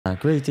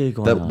Great day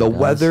going on. The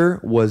weather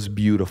was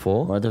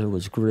beautiful. Weather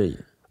was great.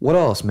 What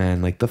else,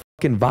 man? Like the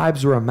fucking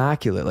vibes were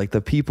immaculate. Like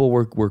the people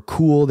were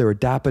cool. They were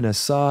dapping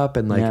us up,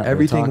 and like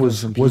everything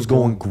was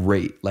going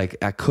great. Like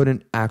I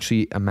couldn't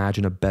actually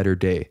imagine a better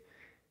day.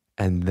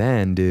 And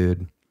then,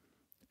 dude,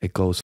 it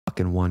goes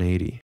fucking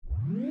 180.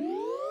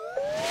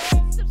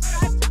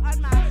 Subscribe to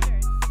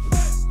Unmastered.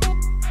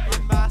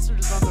 Unmastered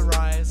is on the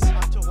rise,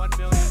 up to 1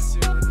 million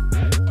soon.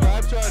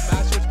 Subscribe to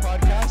Unmastered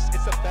Podcast.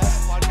 It's the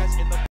best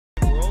podcast in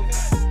the world.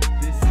 This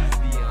is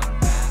the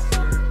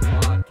Unmastered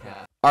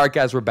Podcast. All right,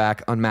 guys, we're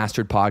back.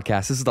 Unmastered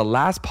Podcast. This is the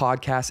last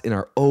podcast in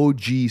our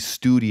OG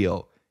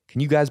studio.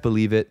 Can you guys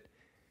believe it?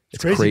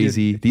 It's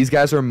crazy. These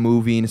guys are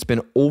moving. It's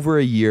been over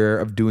a year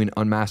of doing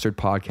Unmastered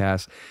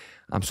Podcast.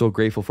 I'm so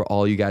grateful for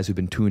all you guys who've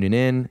been tuning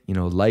in,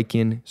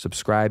 liking,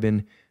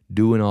 subscribing,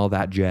 doing all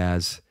that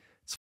jazz.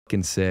 It's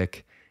fucking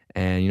sick.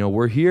 And,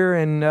 we're here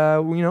and,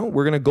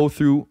 we're going to go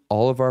through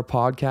all of our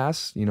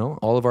podcasts,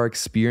 all of our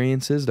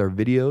experiences, our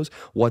videos,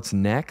 what's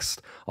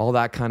next, all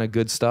that kind of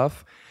good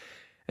stuff.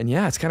 And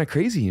yeah, it's kind of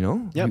crazy,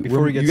 Yeah,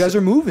 you guys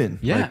are moving.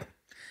 Yeah.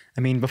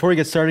 Before we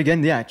get started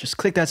again, just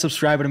click that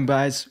subscribe button,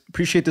 guys.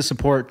 Appreciate the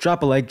support.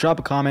 Drop a like, drop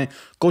a comment.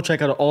 Go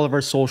check out all of our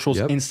socials,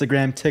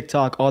 Instagram,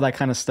 TikTok, all that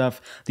kind of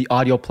stuff. The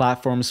audio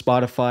platforms,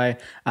 Spotify,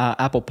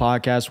 Apple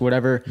Podcasts,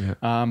 whatever.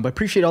 But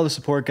appreciate all the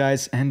support,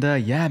 guys. And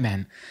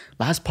man,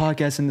 last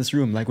podcast in this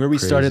room, like where we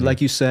started,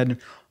 like you said,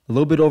 a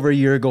little bit over a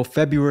year ago.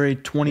 February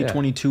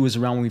 2022 is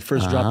around when we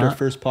first dropped our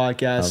first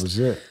podcast. That was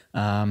it.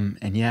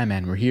 And yeah,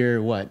 man, we're here.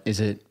 What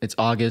is it? It's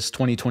August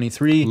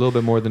 2023. A little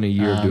bit more than a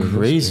year of doing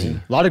crazy.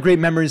 this. A lot of great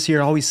memories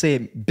here. I always say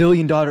it,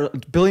 billion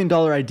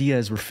dollar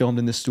ideas were filmed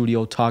in the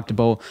studio, talked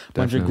about. A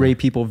bunch of great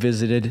people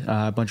visited.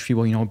 A bunch of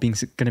people, going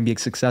to be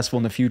successful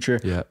in the future.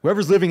 Yeah.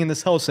 Whoever's living in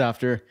this house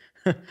after,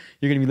 you're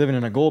going to be living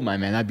in a gold mine,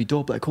 man. That'd be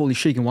dope. Like, holy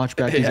shit, you can watch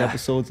back these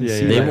episodes and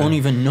see. They won't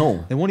even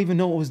know. They won't even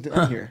know what was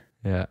done here.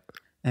 Yeah.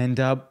 And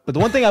but the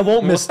one thing I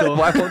won't miss though,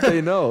 Why won't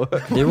they know?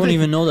 They won't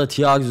even know that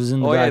Tiags was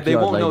in the backyard. They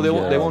won't know. They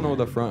yeah. won't know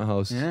the front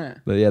house. Yeah.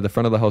 But the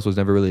front of the house was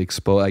never really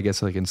exposed. I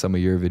guess like in some of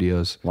your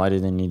videos. Why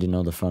did they need to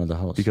know the front of the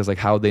house? Because like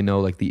how would they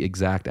know like the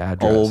exact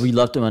address? Oh, well, we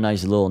left them a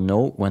nice little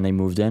note when they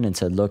moved in and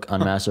said, "Look,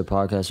 Unmastered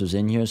Podcast was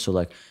in here, so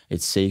like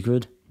it's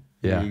sacred."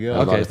 Yeah. There you go.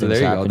 Okay, so there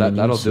you go.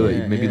 That'll do it.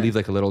 Yeah, Maybe leave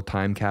like a little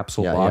time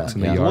capsule Yeah, box yeah, in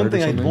the yeah. yard. one thing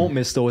or I something. won't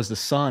miss though is the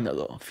sauna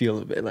though. Feel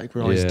of it, like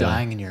we're always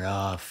dying, and you're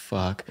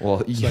fuck.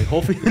 Well, It's like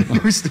hopefully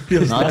the new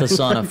studio's Not the not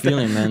sauna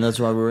feeling, man. That's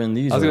why we're in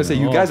these. I was gonna say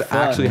you right guys fuck.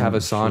 actually have a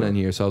sauna in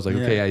here, so I was like,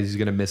 okay, he's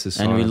gonna miss his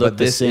sauna. And we look but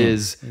the this same.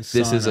 is a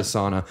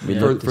sauna.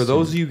 look the For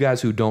those same. of you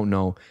guys who don't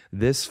know,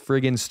 this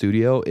friggin'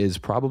 studio is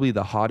probably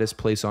the hottest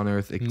place on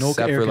earth,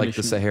 except air for like the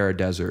conditioning. Sahara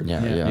Desert.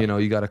 Yeah.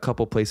 You got a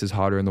couple places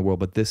hotter in the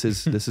world, but this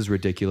is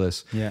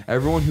ridiculous. Yeah.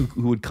 Everyone who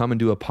would come and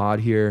do a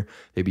pod here,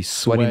 they'd be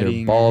sweating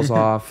their balls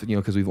off,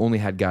 because we've only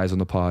had guys on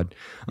the pod.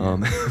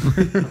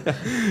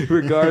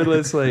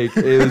 Regardless, like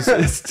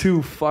it's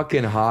too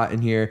fucking hot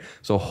in here.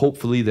 So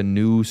hopefully the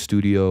new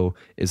studio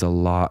is a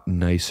lot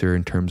nicer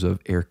in terms of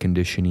air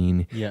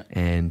conditioning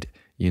and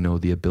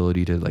the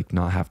ability to like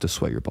not have to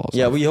sweat your balls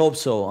Yeah, off. we hope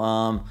so.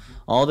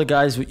 All the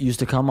guys who used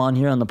to come on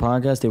here on the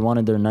podcast, they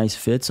wanted their nice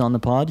fits on the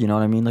pod. You know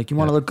what I mean? Like you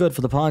want to look good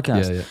for the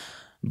podcast. Yeah.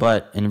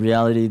 But in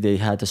reality, they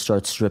had to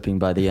start stripping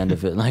by the end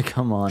of it. Like,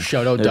 come on.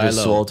 Shout out They're just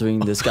Dilo. sweltering.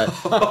 This guy.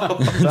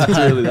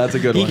 That's a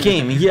good He one.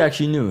 came. He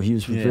actually knew. He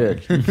was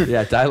prepared.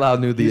 Yeah, Dialogue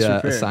knew the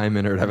prepared.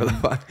 assignment or whatever the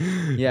fuck.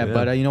 Yeah,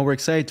 but we're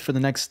excited for the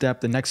next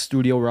step, the next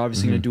studio. We're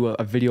obviously going to do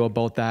a video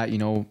about that.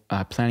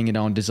 Planning it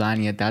out,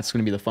 designing it. That's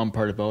going to be the fun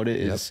part about it.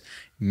 Is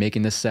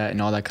making the set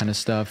and all that kind of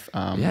stuff.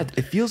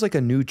 It feels like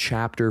a new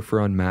chapter for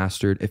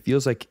Unmastered. It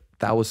feels like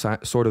that was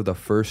sort of the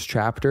first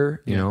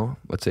chapter,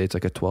 let's say it's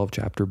like a 12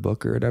 chapter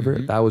book or whatever.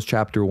 That was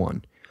chapter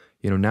 1.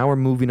 Now we're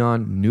moving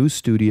on, new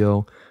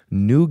studio,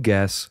 new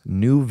guests,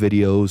 new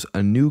videos,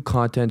 a new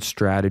content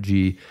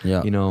strategy. Yeah.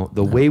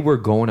 The way we're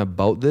going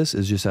about this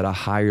is just at a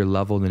higher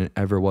level than it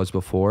ever was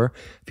before.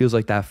 Feels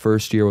like that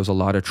first year was a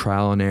lot of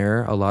trial and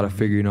error, a lot of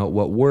figuring out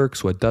what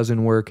works, what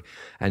doesn't work.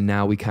 And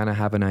now we kind of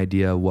have an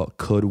idea of what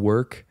could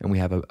work, and we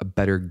have a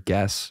better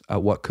guess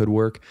at what could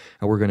work.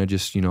 And we're going to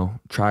just,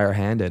 try our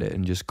hand at it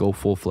and just go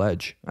full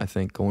fledged, I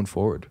think, going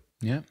forward.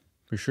 Yeah,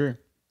 for sure.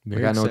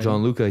 Like I know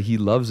Gianluca, he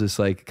loves this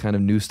like kind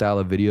of new style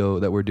of video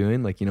that we're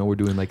doing. Like, we're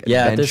doing like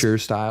adventure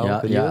style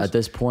videos. Yeah, at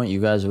this point,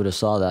 you guys would have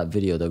saw that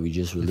video that we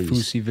just released.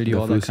 Fousey video,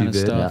 The all that Fousey kind of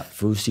vid. Yeah, stuff.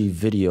 Fousey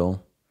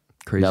video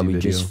Crazy that we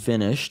video. just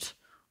finished.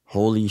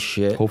 Holy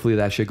shit. Hopefully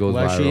that shit goes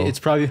Well, actually, viral. it's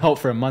probably out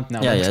for a month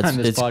now. Yeah, by the time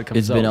this pod comes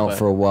it's been out but-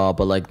 for a while,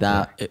 but like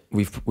that,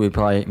 we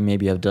probably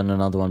maybe have done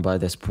another one by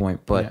this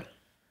point, but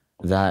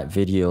that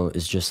video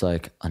is just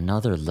like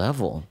another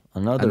level,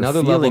 another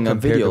level feeling of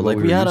compared to video. what Like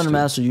we we were had used on to.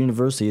 Master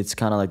University, it's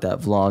kind of like that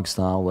vlog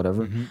style,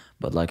 whatever.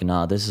 But like,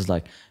 nah, this is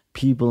like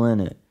people in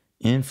it,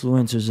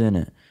 influencers in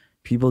it,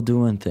 people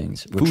doing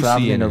things. We're Fousey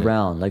traveling in it.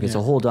 around. Like it's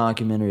a whole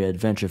documentary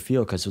adventure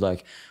feel. Cause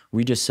like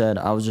we just said,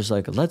 I was just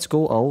like, let's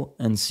go out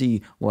and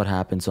see what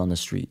happens on the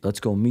street. Let's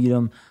go meet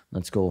them.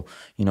 Let's go,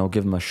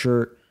 give them a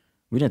shirt.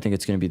 We didn't think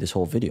it's going to be this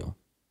whole video.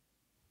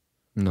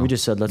 No. We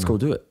just said, let's go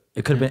do it.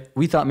 It could have been,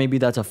 we thought maybe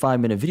that's a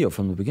 5-minute video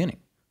from the beginning.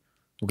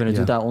 We're going to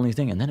do that only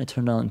thing. And then it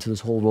turned out into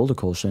this whole roller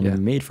coaster and it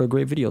made for a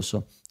great video.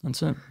 So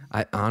that's it.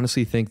 I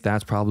honestly think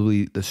that's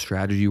probably the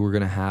strategy we're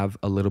going to have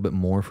a little bit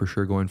more for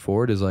sure going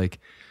forward, is like,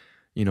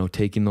 you know,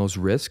 taking those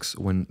risks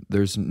when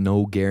there's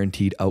no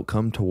guaranteed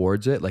outcome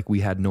towards it. Like, we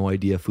had no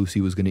idea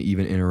Fusi was going to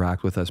even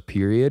interact with us,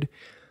 period.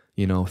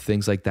 You know,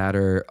 things like that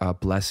are a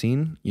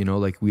blessing. You know,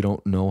 like, we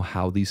don't know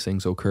how these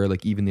things occur.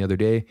 Like, even the other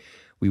day,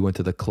 we went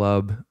to the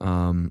club.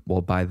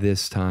 Well, by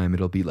this time,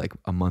 it'll be like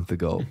a month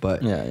ago.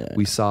 But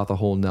we saw the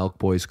whole Nelk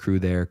Boys crew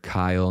there,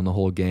 Kyle and the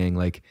whole gang.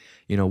 Like,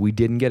 you know, we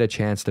didn't get a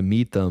chance to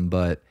meet them,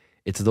 but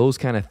it's those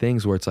kind of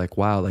things where it's like,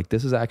 wow, like,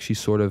 this is actually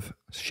sort of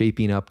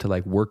shaping up to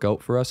like work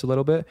out for us a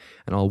little bit.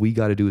 And all we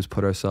got to do is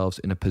put ourselves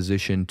in a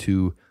position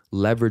to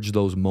leverage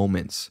those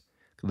moments.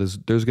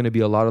 There's going to be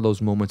a lot of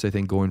those moments, I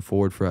think, going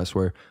forward for us,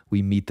 where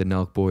we meet the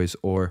Nelk Boys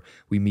or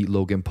we meet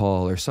Logan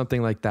Paul or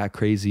something like that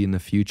crazy in the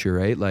future,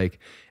 right? Like,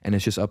 and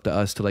it's just up to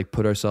us to like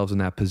put ourselves in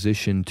that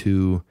position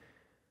to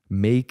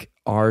make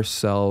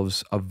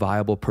ourselves a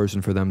viable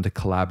person for them to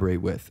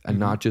collaborate with, and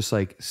not just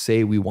like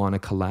say we want to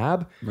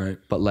collab, right?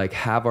 But like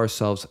have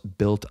ourselves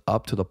built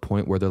up to the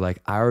point where they're like,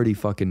 I already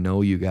fucking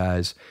know you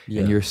guys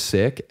and you're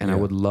sick, and I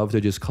would love to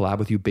just collab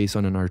with you based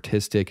on an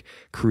artistic,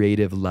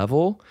 creative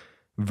level,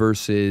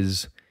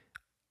 versus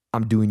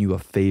I'm doing you a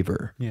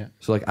favor. Yeah.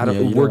 So like,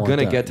 we're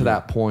gonna get to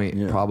that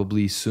point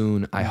probably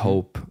soon. I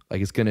hope.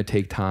 Like, it's gonna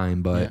take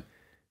time, but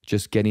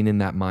just getting in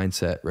that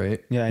mindset,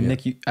 right? Yeah, and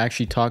Nick, you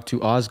actually talked to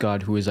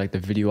Osgod, who is like the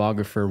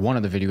videographer, one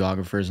of the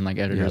videographers and like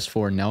editors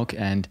for Nelk,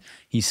 and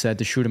he said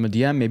to shoot him a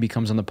DM, maybe he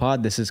comes on the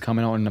pod. This is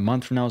coming out in a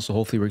month from now, so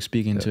hopefully we're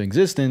speaking into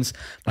existence.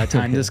 By the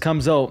time this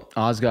comes out,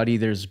 Osgod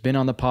either has been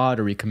on the pod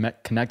or we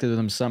connected with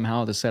him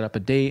somehow to set up a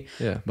date.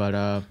 Yeah.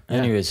 But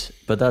anyways,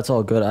 but that's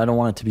all good. I don't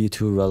want it to be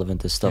too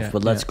relevant, this stuff,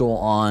 but let's go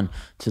on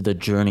to the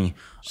journey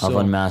of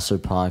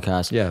Unmastered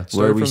Podcast. Yeah,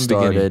 where we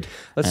started.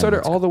 Let's start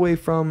it all the way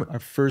from our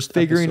first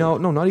figuring episode.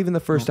 out. No, not even the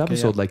first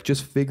episode. Like,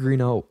 just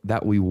figuring out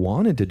that we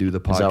wanted to do the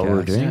podcast. Is that what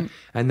we're doing?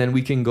 And then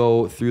we can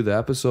go through the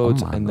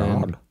episodes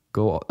then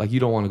go. Like, you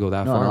don't want to go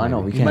that far. I know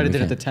we We can't. might have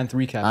did it the 10th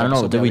recap. I don't know.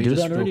 episode, Did we but do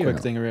just that already? Real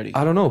quick thing already.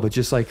 I don't know, but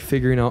just like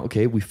figuring out.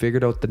 Okay, we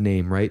figured out the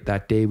name, right?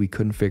 That day we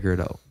couldn't figure it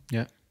out.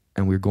 Yeah.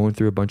 And we were going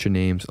through a bunch of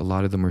names. A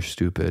lot of them are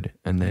stupid.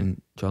 And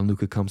then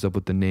Gianluca comes up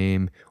with the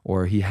name,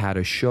 or he had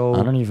a show.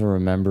 I don't even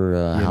remember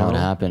how it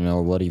happened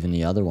or what even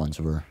the other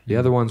ones were. The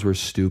other ones were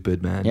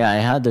stupid, man. Yeah, I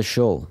had the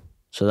show.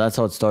 So that's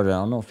how it started. I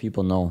don't know if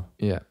people know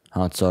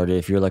how it started.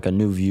 If you're like a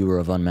new viewer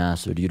of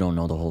Unmastered, you don't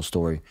know the whole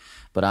story.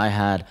 But I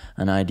had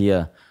an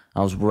idea.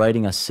 I was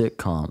writing a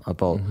sitcom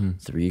about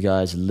 3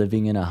 guys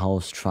living in a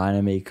house trying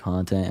to make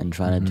content and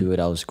trying to do it.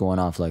 I was going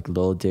off like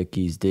Lil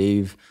Dicky's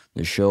Dave,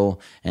 the show,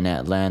 and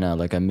Atlanta,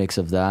 like a mix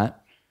of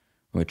that,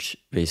 which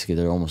basically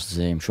they're almost the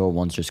same show.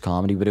 One's just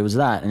comedy, but it was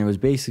that. And it was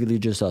basically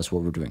just us,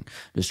 what we're doing.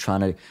 Just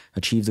trying to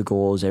achieve the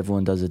goals.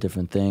 Everyone does a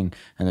different thing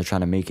and they're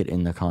trying to make it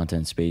in the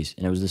content space.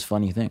 And it was this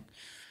funny thing.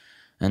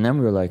 And then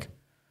we were like,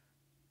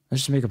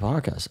 let's just make a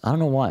podcast. I don't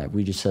know why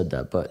we just said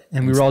that, but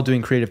and we were all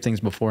doing creative things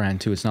beforehand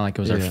too. It's not like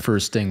it was our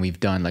first thing we've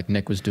done. Like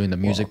Nick was doing the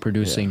music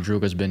producing.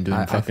 Druga's been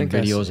doing fucking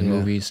videos and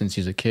movies since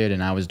he's a kid,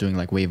 and I was doing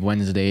like Wave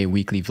Wednesday,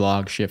 weekly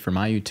vlog shit for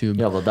my YouTube.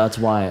 Yeah, well, that's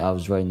why I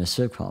was writing the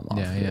sitcom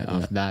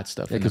off. Off that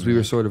stuff. Yeah, because we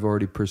were sort of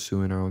already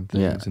pursuing our own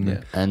things.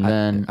 And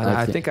then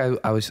I think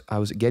I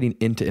was getting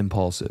into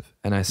Impulsive,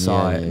 and I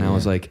saw it, and I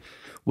was like,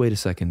 wait a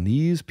second,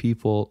 these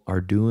people are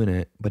doing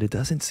it, but it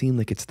doesn't seem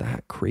like it's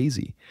that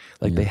crazy.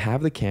 Like they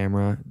have the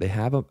camera, they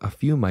have a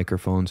few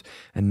microphones,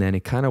 and then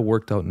it kind of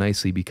worked out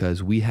nicely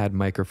because we had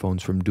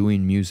microphones from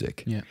doing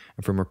music and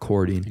from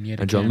recording,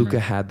 and Gianluca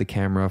had the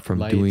camera from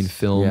doing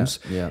films,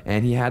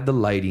 and he had the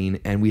lighting,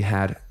 and we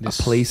had a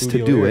place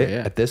to do it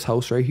at this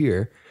house right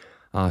here.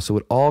 So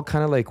it all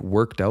kind of like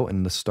worked out,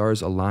 and the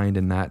stars aligned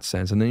in that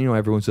sense. And then, you know,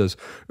 everyone says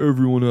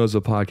everyone has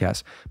a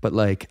podcast, but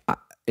like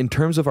in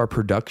terms of our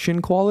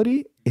production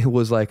quality, it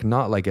was like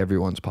not like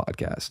everyone's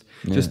podcast.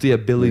 Just the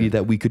ability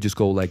that we could just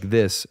go like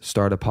this,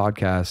 start a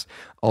podcast.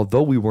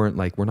 Although we're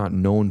not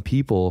known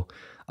people,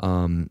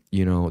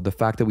 you know, the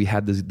fact that we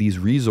had these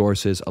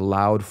resources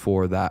allowed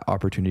for that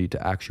opportunity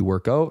to actually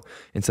work out,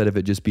 instead of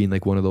it just being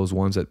like one of those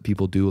ones that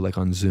people do like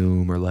on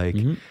Zoom or like,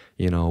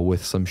 you know,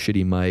 with some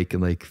shitty mic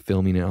and like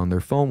filming it on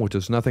their phone, which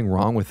there's nothing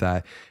wrong with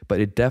that. But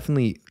it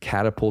definitely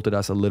catapulted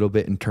us a little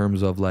bit in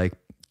terms of like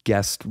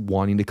guests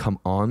wanting to come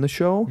on the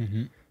show.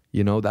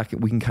 You know, that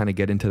we can kind of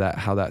get into that,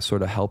 how that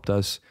sort of helped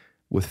us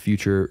with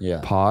future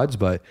pods.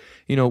 But,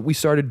 you know, we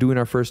started doing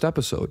our first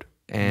episode,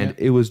 and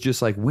it was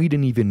just like, we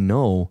didn't even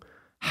know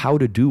how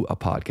to do a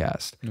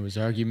podcast. It was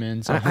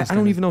arguments. I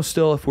don't even know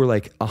still if we're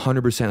like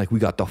 100%, like we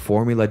got the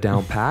formula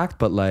down packed,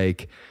 but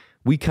like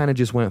we kind of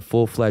just went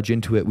full-fledged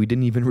into it. We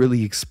didn't even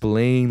really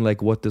explain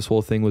like what this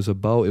whole thing was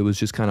about. It was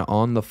just kind of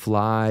on the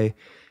fly.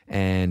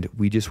 and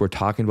we just were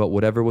talking about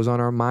whatever was on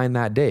our mind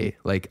that day.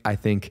 Like, I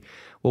think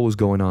what was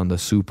going on, the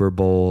Super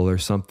Bowl or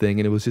something,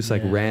 and it was just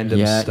like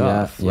random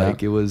stuff.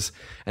 Like it was,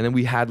 and then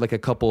we had like a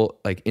couple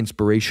like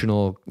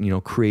inspirational,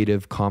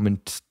 creative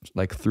comments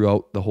like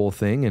throughout the whole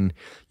thing, and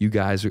you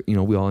guys,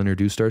 we all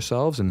introduced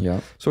ourselves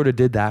and sort of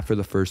did that for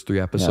the first 3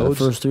 episodes.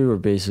 The first 3 were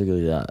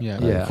basically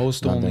that.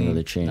 Host only.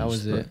 Really changed, that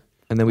was it.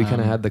 And then we kind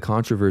of had the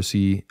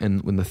controversy,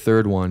 and when the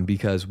third one,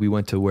 because we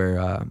went to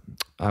where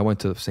I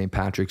went to St.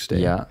 Patrick's Day.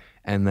 Yeah.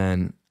 And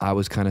then I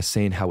was kind of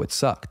saying how it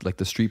sucked, like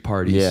the street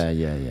parties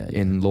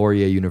in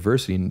Laurier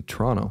University in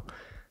Toronto.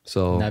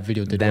 So and that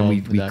video did then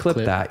well we clipped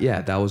that.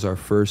 Yeah, that was our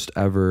first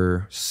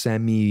ever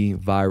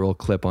semi-viral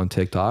clip on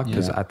TikTok,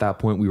 because at that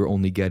point we were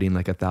only getting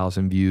like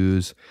 1,000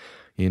 views,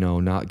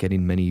 not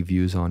getting many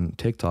views on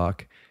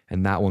TikTok.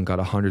 And that one got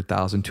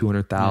 100,000,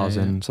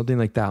 200,000, something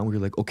like that. And we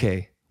were like,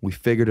 okay, we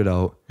figured it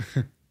out.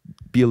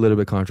 Be a little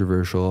bit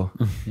controversial,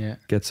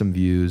 get some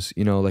views,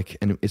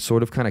 and it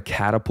sort of kind of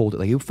catapulted.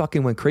 Like, it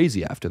fucking went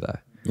crazy after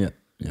that.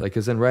 Like,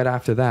 because then right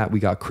after that, we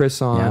got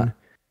Chris on.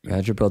 You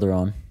had your brother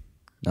on.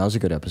 That was a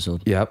good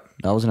episode. Yep.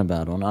 That wasn't a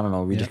bad one. I don't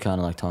know. We just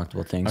kind of like talked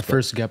about things. Our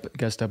first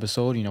guest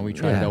episode, we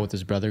tried it out with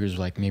his brother, because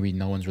like maybe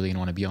no one's really going to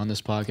want to be on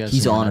this podcast.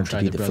 He's honored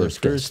to be the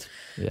first guest.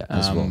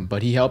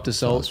 But he helped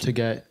us out to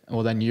get,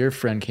 then your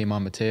friend came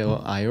on, Matteo,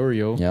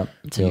 Iuorio. Yep.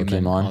 Matteo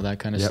came on. All that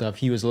kind of stuff.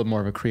 He was a little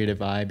more of a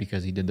creative eye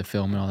because he did the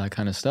film and all that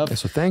kind of stuff. Yeah,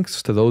 so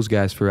thanks to those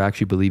guys for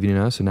actually believing in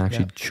us and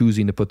actually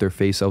choosing to put their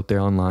face out there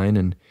online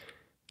and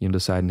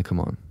deciding to come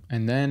on.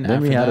 And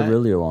then we had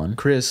Aurelio on.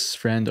 Chris'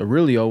 friend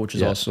Aurelio, which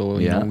is also,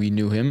 we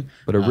knew him.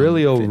 But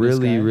Aurelio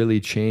really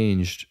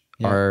changed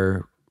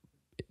the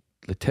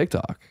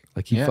TikTok.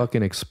 Like, he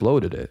fucking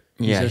exploded it.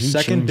 He's our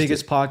second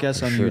biggest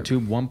podcast on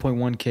YouTube,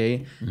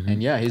 1.1K.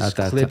 And his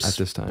clips at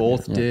this time,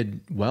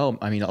 did well.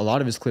 I mean, a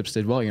lot of his clips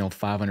did well,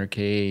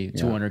 500K,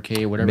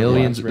 200K, whatever.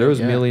 Millions. It was, right? There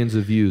was millions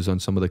of views on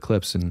some of the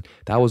clips. And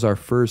that was our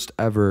first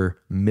ever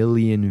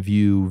million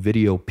view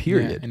video,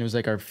 period. And it was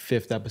like our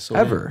 5th episode.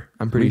 Ever.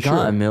 I'm pretty sure. We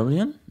got a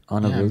million?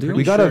 On a video?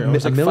 We got a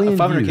million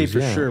 500K views,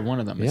 for sure. One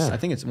of them. I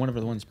think it's one of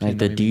the ones. Like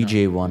the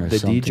DJ one or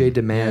something. The DJ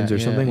Demands or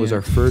something was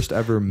our first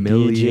ever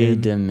million. DJ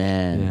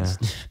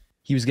Demands.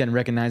 He was getting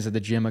recognized at the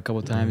gym a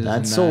couple times.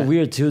 That's so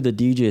weird too, the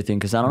DJ thing,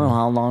 because I don't know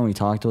how long we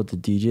talked about the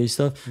DJ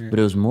stuff, but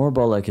it was more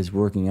about like his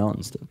working out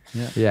and stuff.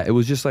 Yeah, it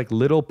was just like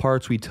little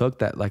parts we took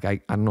that, like, I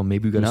don't know,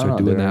 maybe we gotta start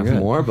doing that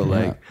more, but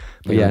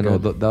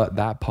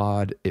that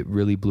pod, it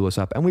really blew us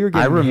up, and we were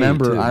getting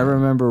I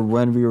remember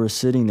when we were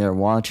sitting there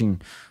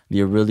watching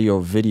the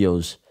Aurelio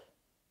videos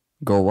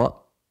go up.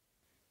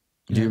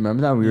 Do you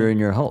remember that? We were in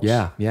your house.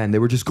 Yeah, and they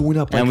were just going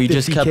up, like, and we 50K.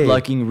 just kept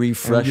liking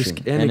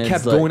refreshing, and it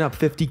kept going up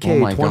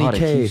 50K,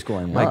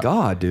 20K. My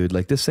God, dude!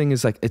 Like, this thing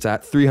is like, it's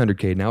at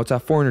 300K now. It's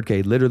at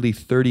 400K. Literally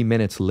 30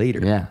 minutes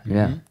later.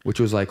 Which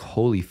was like,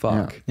 holy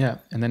fuck. Yeah,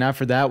 and then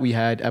after that, we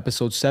had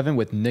episode 7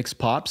 with Nick's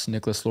pops,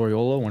 Nicholas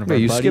Loriolo, one of our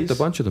buddies. You skipped a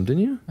bunch of them,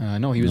 didn't you?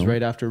 No, he was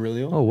right after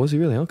Aurelio. Oh, was he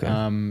really? Okay.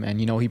 And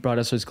he brought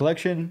us his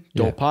collection,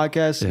 dope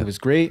podcast. It was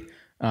great.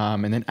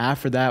 And then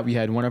after that, we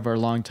had one of our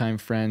longtime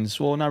friends.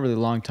 Well, not really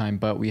long time,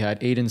 but we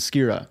had Aiden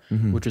Skira,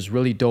 which was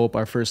really dope.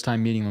 Our first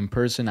time meeting him in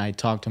person. I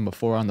talked to him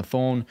before on the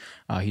phone.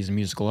 He's a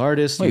musical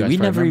artist. Wait, we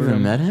never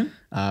even met him?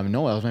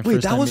 No, that was my first time.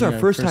 Wait, that was our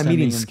first time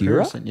meeting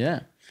Skira? Yeah.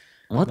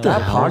 What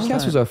that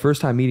podcast was our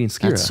first time meeting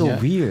Skira. That's so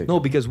weird. No,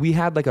 because we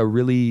had like a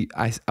really,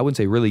 I wouldn't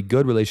say really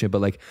good relationship,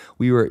 but like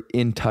we were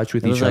in touch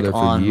with each other for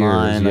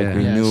online, years. Like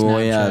we knew,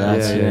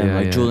 that's him.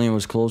 Like yeah. Julian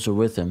was closer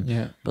with him.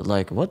 Yeah. But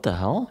like, what the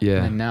hell?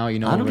 Yeah. And now, I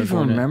don't even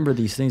remember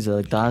these things.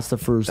 Like that's the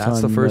first time.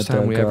 That's the first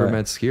time we ever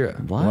met Skira.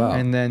 Wow.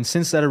 And then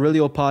since that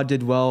Aurelio pod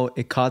did well,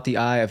 it caught the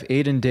eye of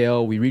Aiden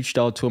Dale. We reached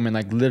out to him in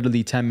like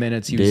literally 10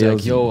 minutes. He was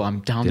like, yo, I'm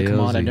down to come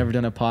on. I've never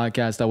done a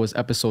podcast. That was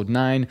episode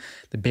 9,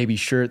 the baby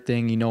shirt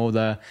thing,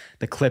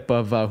 the clip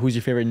of who's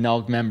your favorite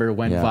Nelk member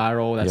went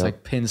viral. That's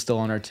like pinned still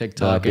on our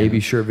TikTok. Baby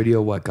shirt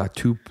video, got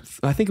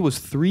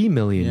 3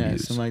 million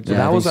views. Something like that. So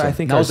that was, I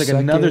think, that was like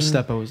another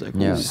step. I was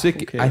like,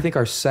 sick. I think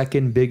our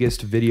second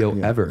biggest video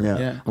ever.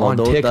 Yeah. On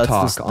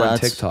TikTok. On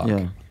TikTok.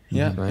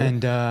 Yeah. Right?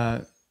 And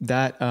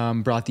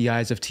that brought the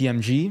eyes of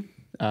TMG.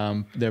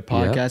 Their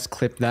podcast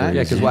clipped that.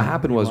 Yeah, because what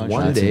happened was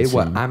one day,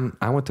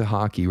 I went to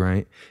hockey,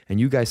 right? And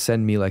you guys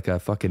send me like a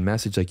fucking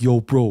message like, yo,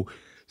 bro,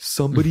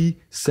 somebody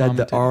said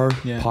that our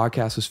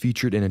podcast was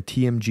featured in a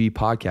TMG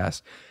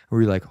podcast. And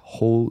we were like,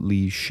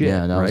 holy shit.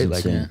 Yeah, that was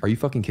insane. Like, are you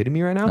fucking kidding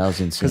me right now? That was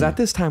insane. Because at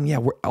this time,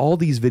 all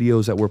these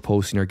videos that we're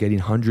posting are getting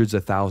hundreds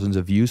of thousands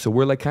of views. So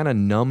we're like kind of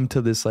numb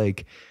to this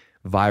like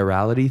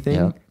virality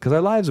thing. Because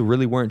our lives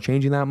really weren't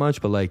changing that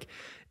much. But like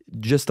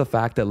just the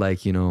fact that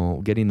like,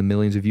 getting the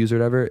millions of views or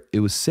whatever, it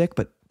was sick.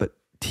 But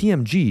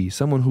TMG,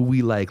 someone who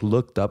we like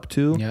looked up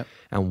to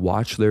and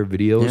watched their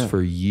videos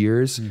for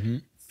years,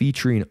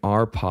 featuring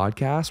our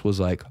podcast was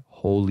like,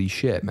 holy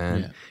shit,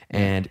 man.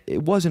 And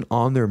it wasn't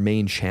on their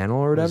main channel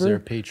or whatever. It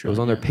was their Patreon. It was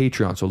on their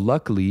Patreon. So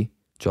luckily,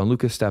 John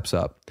Lucas steps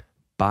up,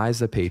 buys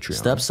the Patreon.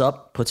 Steps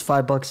up, puts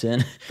 $5 in,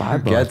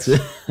 $5. gets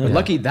it. But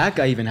lucky that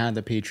guy even had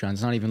the Patreon.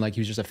 It's not even like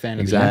he was just a fan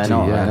Exactly.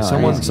 of the I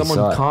know.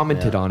 Someone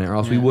commented Yeah. on it, or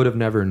else we would have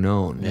never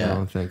known. Yeah. I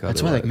don't think.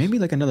 That's why, like, maybe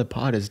like another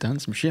pod has done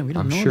some shit. We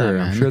don't know that,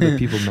 man. I'm sure that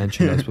people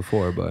mentioned us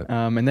before, but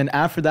And then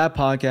after that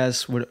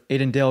podcast with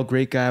Aiden Dale,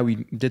 great guy. We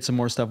did some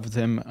more stuff with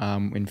him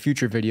in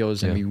future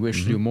videos, and we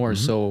wish to do more.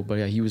 So, but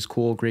yeah, he was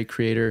cool, great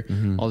creator.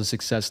 All the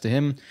success to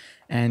him.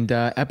 And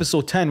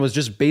episode 10 was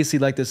just basically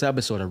like this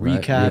episode, a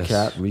recap.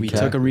 Yes. We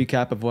took a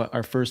recap of what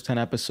our first 10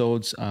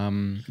 episodes,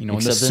 you know,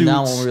 Except in the then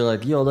now suits. when we were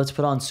like, yo, let's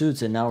put on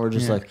suits. And now we're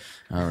just like,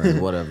 all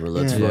right, whatever.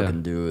 Let's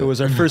fucking do it. It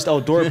was our first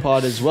outdoor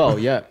pod as well,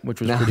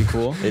 which was pretty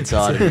cool. It's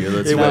out of here.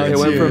 Let's it went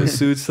fucking do from it.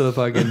 suits to the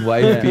fucking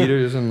white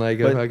beaters and like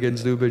a fucking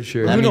stupid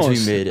shirt. That Who means we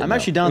knows? made it I'm now.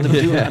 actually down to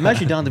do. I'm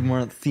actually down to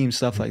more theme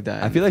stuff like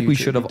that. I in feel the like we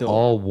future. should have It'd be dope.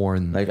 all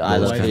worn Like, those I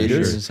love kind of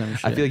haters. shirts. Some I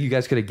shit. feel like you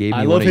guys could have gave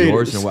I me love one of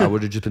yours haters. and I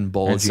would have just been And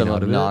bulging some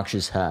out of it.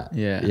 obnoxious hat.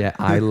 Yeah. Yeah,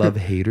 I love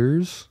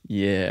haters.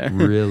 Yeah.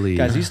 Really?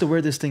 Guys, I used to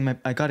wear this thing.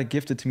 I got it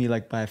gifted to me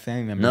like by a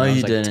family member. No, when I you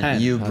was, like, didn't.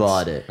 10. You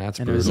bought it. That's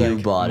And it was brutal. You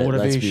like bought it.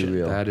 Let's be motivation.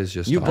 real. That is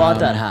just You awesome. bought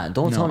that hat.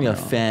 Don't tell me No, a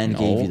fan no,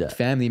 gave you that.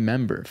 Family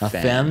member. A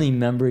family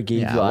member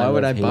gave Yeah, you. why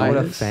would I buy Why would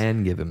a this?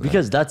 fan give him that?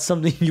 Because that's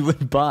something you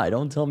would buy.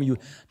 Don't tell me you.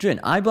 Drin,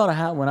 I bought a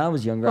hat when I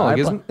was younger. no, I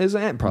his, bought- his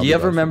aunt Do probably you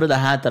ever does. remember the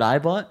hat that I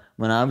bought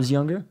when I was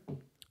younger?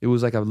 It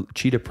was like a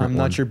cheetah print I'm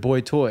one. not your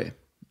boy toy.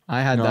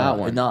 I had that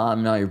one. No,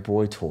 I'm not your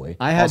boy toy.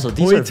 I had also,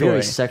 these boy are very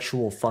toy.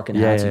 sexual fucking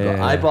Yeah, hats. yeah, you got.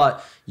 yeah, I yeah.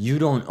 bought You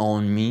Don't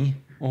Own Me.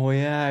 Oh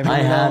yeah, I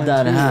remember had one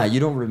that too. hat. You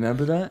don't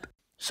remember that?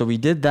 So we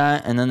did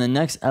that, and then the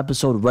next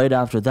episode right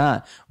after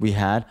that, we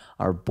had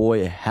our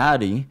boy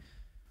Hadi.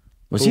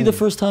 Was he the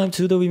first time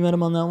too that we met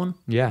him on that one?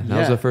 Yeah, that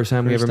was Yeah, the first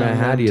time we first ever met time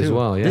we met Hadi him as too.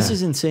 well. Yeah. This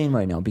is insane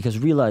right now because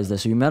realize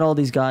this. So we met all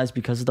these guys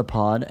because of the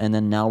pod, and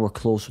then now we're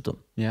close with them.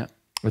 Yeah,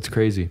 It's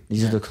crazy.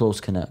 These are the close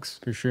connects.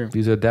 for sure.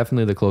 These are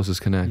definitely the closest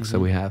connects that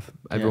we have.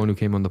 Everyone who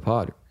came on the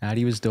pod.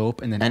 Hadi was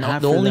dope, and then And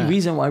after the only that,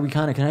 reason why we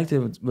kind of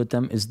connected with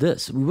them is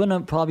this. We wouldn't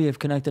have probably have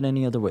connected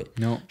any other way.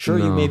 No. Sure,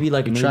 you No. maybe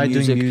like We made tried doing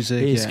music, music,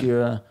 hey, yeah.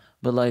 Skira,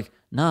 but like,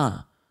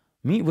 nah.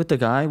 Meet with the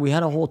guy. We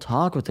had a whole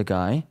talk with the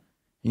guy.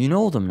 You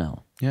know them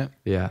now. yeah.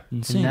 Yeah.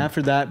 Insane. And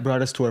after that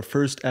brought us to our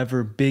first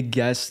ever big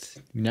guest.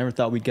 We never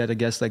thought we'd get a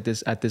guest like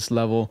this at this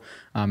level.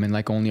 In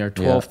like only our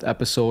 12th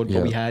episode, but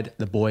Yeah. we had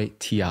the boy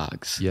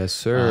Tiags. Yes,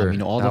 sir. You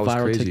know, all That the was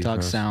viral crazy TikTok for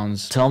us.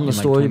 sounds. Tell him the in,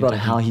 like, story about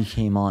 2013. how he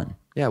came on.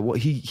 Yeah, well,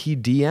 he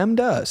DM'd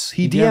us.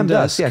 He DM'd DM'd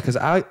us. us. Yeah, because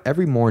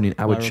every morning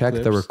I would Viral check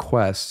the clips.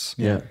 requests.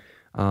 Yeah.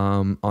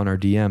 On our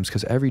DMs,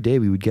 because every day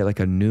we would get like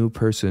a new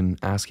person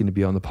asking to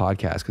be on the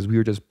podcast because we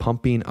were just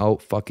pumping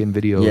out fucking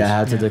videos. Yeah, I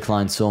had to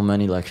decline so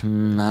many. Like, I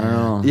don't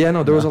know. Yeah,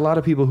 no, there was a lot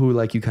of people who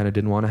like you kind of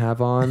didn't want to have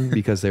on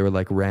because they were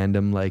like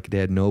random, like they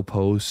had no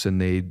posts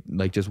and they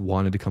like just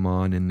wanted to come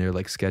on and they're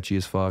like sketchy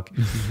as fuck.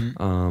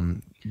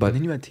 But And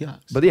then you had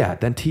Tiags. But yeah,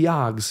 then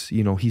Tiags,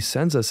 you know, he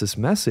sends us this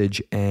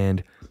message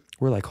and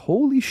we're like,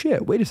 holy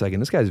shit, wait a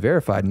second, this guy's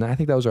verified. And I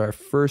think that was our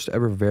first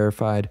ever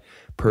verified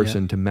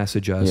person to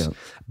message us. Yeah.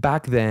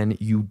 Back then,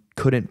 you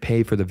couldn't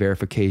pay for the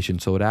verification,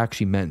 so it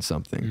actually meant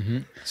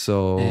something.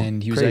 So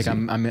And he was crazy.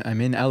 like,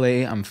 I'm in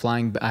LA. I'm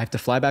flying. I have to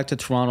fly back to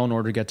Toronto in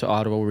order to get to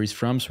Ottawa, where he's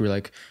from. So we're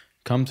like,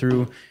 come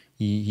through.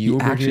 He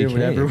Ubered actually here,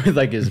 whatever, came. with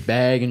like his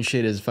bag and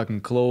shit, his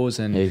fucking clothes,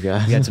 and Hey,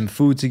 guys. we had some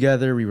food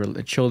together. We were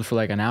chilled for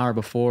like an hour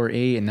before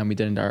 8, and then we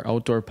did our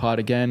outdoor pod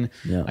again.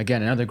 Yeah.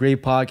 Again, another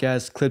great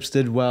podcast. Clips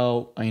did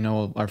well. You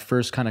know, our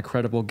first kind of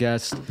credible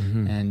guest,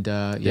 and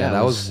Yeah, it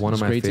that was one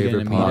of my great to get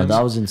favorite to meet Oh, him.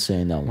 that was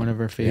insane. That One of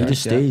our We favorites.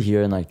 just stayed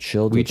here and like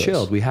chilled. we with us.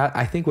 chilled. We had,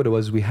 I think what it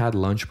was, we had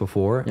lunch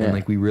before Yeah. and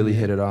like we really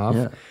hit it off.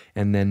 Yeah.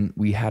 And then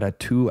we had a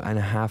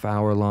 2.5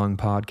 hour long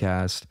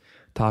podcast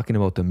talking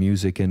about the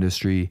music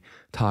industry,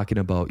 talking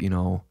about, you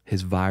know,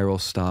 his viral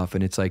stuff.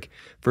 And it's like,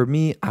 for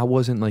me, I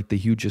wasn't like the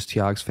hugest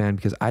Tiags fan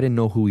because I didn't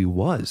know who he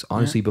was,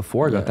 honestly,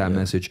 before I got that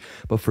message.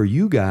 But for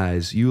you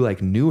guys, you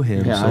like knew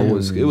him. Yeah, so I it knew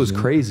was, him, it was yeah.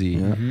 crazy.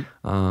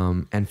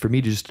 And for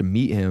me just to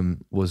meet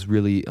him was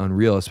really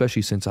unreal,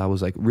 especially since I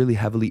was like really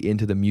heavily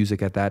into the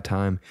music at that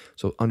time.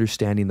 So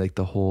understanding like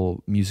the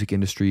whole music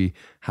industry,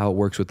 how it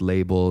works with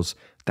labels,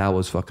 that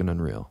was fucking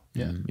unreal.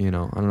 Yeah. You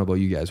know, I don't know about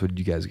you guys. What did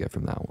you guys get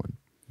from that one?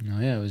 No,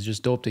 yeah, it was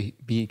just dope to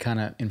be kind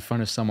of in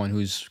front of someone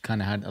who's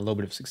kind of had a little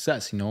bit of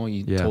success. You know,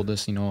 he Yeah. told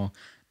us, you know,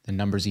 the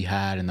numbers he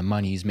had and the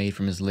money he's made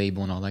from his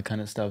label and all that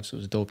kind of stuff. So it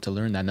was dope to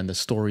learn that. And then the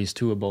stories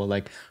too about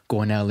like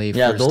going to LA.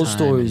 Yeah, first those time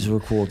stories and- were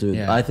cool, dude.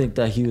 Yeah. I think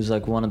that he was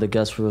like one of the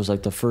guests where it was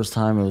like the first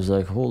time it was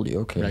like, holy,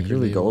 okay, Record here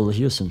we go. label.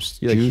 Here's some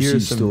Yeah, like, juicy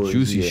here's some stories.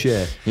 juicy yeah.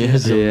 shit.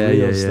 Here's some Yeah, real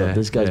yeah, stuff. yeah,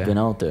 This guy's yeah. been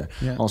out there.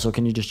 Yeah. Also,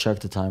 can you just check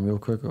the time real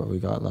quick or what we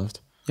got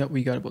left? Yep,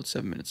 we got about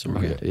 7 minutes. So we're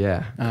Okay. good.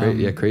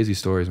 Yeah. Crazy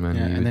stories, man.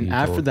 Yeah, He- and then he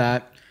after told.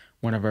 that,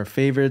 one of our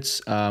favorites,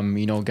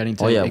 you know, getting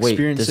to Oh, yeah, wait.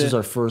 experience This it is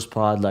our first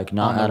pod, like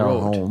not on the at our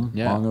road. home,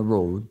 Yeah. on the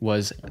road.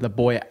 was the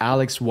boy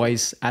Alex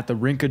Weiss at the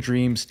Rink of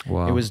Dreams.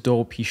 Wow. It was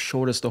dope. He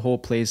showed us the whole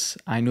place.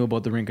 I knew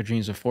about the Rink of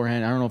Dreams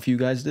beforehand. I don't know if you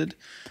guys did,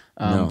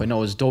 No. but no,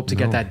 it was dope to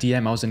get that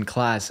DM. I was in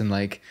class and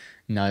like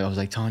Now I was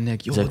like telling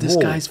Nick, yo, like, this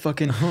whoa. guy's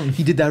fucking.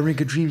 He did that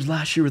Rink of Dreams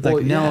last year with like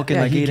Nelk and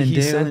like he Aiden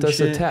Dale sent and us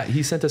shit.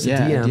 he sent us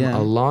Yeah, a DM, yeah. a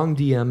long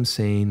DM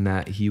saying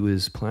that he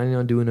was planning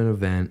on doing an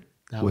event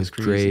That was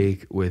with crazy.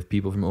 Drake, with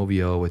people from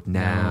OVO, with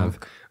Nav,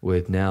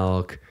 with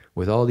Nelk,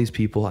 with all these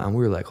people, and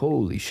we were like,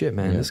 holy shit,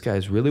 man, this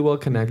guy's really well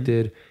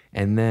connected.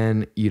 And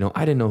then, you know,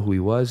 I didn't know who he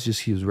was,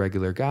 just he was a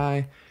regular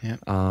guy. Yeah.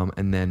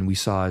 And then we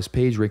saw his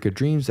page, Rink of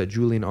Dreams, that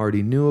Julian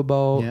already knew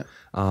about. Yeah.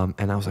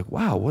 And I was like,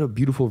 wow, what a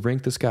beautiful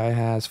rink this guy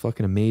has,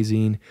 fucking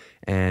amazing.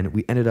 And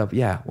we ended up,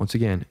 once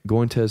again,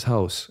 going to his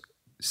house,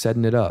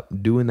 setting it up,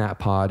 doing that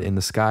pod in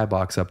the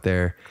skybox up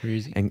there.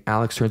 Crazy. And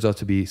Alex turns out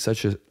to be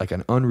such a like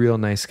an unreal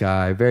nice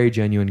guy, very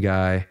genuine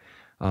guy.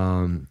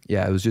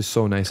 It was just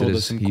so nice Told that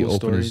us some he cool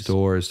opened his stories.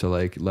 doors to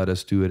like let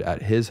us do it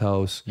at his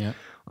house. Yeah.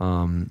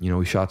 You know,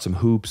 we shot some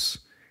hoops.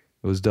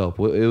 It was dope.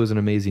 It was an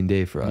amazing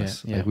day for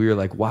us. Yeah. Like we were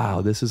like,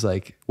 wow, this is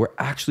like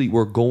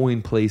we're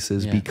going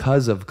places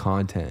because of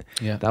content.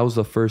 Yeah. That was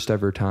the first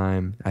ever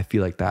time I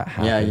feel like that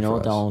happened. Yeah, you know for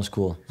what? That us. one was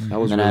cool. That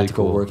was and I really had to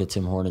go cool. work at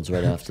Tim Hortons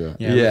right after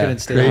that. Yeah, we couldn't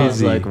stay I was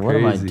crazy, like, what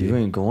am I crazy.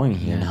 doing going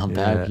here now?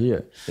 Back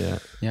here. Yeah.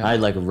 Yeah. I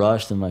like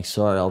rushed and like,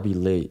 sorry, I'll be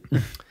late.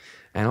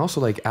 And also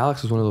like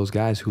Alex was one of those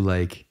guys who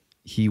like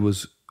he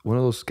was one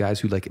of those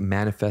guys who like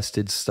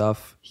manifested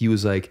stuff. He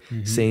was like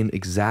saying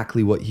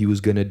exactly what he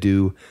was gonna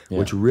do,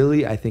 which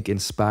really I think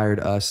inspired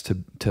us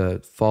to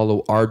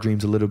follow our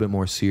dreams a little bit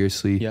more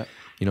seriously. Yeah.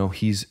 You know,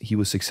 he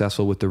was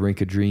successful with the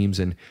Rink of Dreams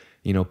and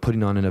you know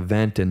putting on an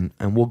event and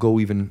we'll go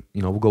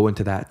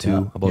into that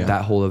too about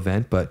that whole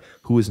event. But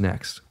who is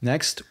next?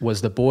 Next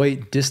was the boy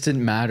Distant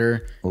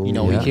Matter. Oh, he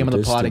came on the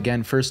pod Distant.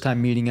 again. First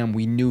time meeting him.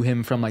 We knew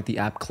him from like the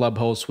app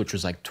Clubhouse, which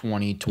was like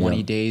 20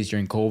 days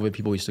during COVID.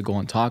 People used to go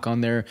and talk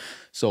on there.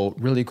 So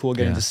really cool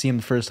getting to see him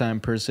the first time in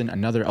person.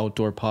 Another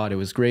outdoor pod. It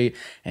was great.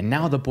 And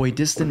now the boy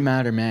Distant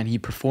Matter, man. He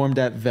performed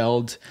at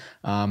Veld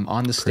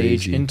on the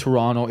stage in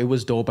Toronto. It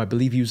was dope. I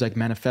believe he was like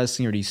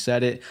manifesting or he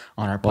said it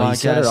on our podcast. Well, he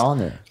said it on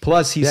there.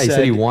 Plus he he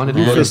said he wanted to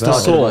go to Rufus the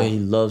Veld. Soul. He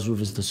loves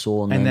Rufus the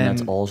Soul, and then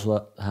that's also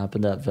what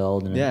happened at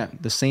Veld. And Yeah,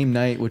 the same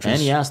night, which was...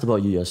 And he asked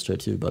about you yesterday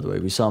too, by the way.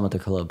 We saw him at the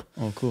club.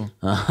 Oh, cool.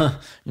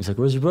 He's like,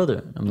 "Where's your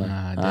brother?" I'm like,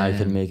 I damn.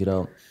 couldn't make it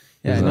out.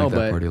 Yeah, I Doesn't know, like that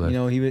but party life. you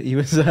know,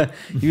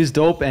 he was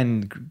dope,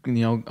 and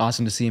you know,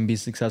 awesome to see him be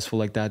successful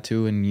like that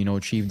too, and you know,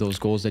 achieve those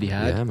goals that he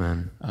had. Yeah,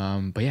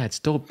 man. But yeah, it's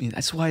dope.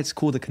 That's why it's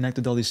cool to connect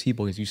with all these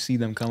people, because you see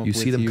them come up. You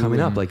see them coming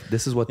up. Like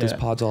this is what this Yeah.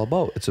 pod's all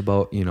about. It's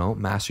about, you know,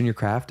 mastering your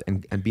craft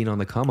and being on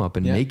the come up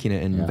and making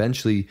it and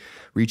eventually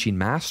reaching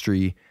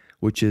mastery,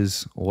 which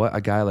is what a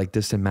guy like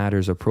Distant Matter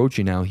is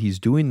approaching now. He's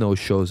doing those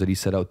shows that he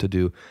set out to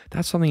do.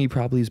 That's something he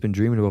probably has been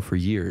dreaming about for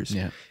years.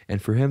 Yeah.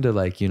 And for him to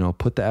like, you know,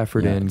 put the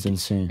effort in it's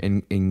insane.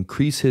 and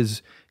increase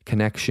his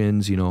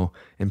connections, you know,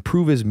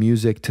 improve his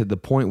music to the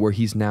point where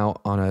he's now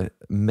on a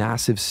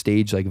massive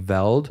stage like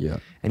Veld. Yeah.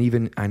 And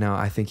even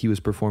I think he was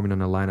performing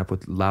on a lineup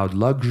with Loud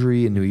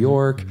Luxury in New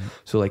York.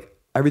 So like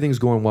everything's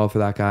going well for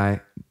that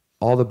guy.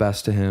 All the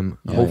best to him.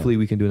 Hopefully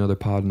we can do another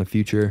pod in the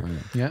future.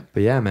 Yeah.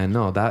 But yeah, man,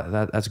 no,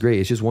 that's great.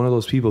 It's just one of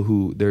those people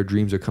who their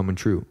dreams are coming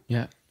true.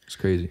 Yeah. It's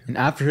crazy. And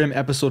after him,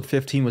 episode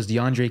 15 was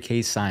DeAndre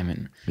K.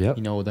 Simon. Yep.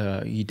 You know,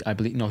 I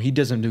believe he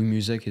doesn't do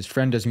music. His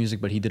friend does music,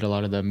 but he did a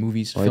lot of the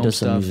movies, he film does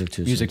some stuff, music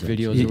too music sometimes.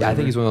 videos. or I whatever.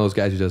 think he's one of those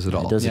guys who does it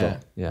all. He does it Yeah. all.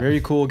 Yeah.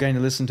 Very cool getting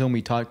to listen to him.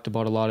 We talked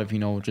about a lot of, you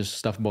know, just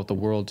stuff about the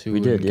world too. We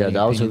and did, yeah. getting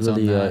That was a opinions on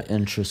really that.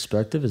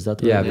 introspective. Is that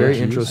the Yeah, right very word to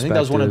use? introspective. I think that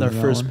was one of their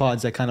that first one?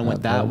 pods that kind of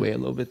went that pod. way a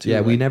little bit too.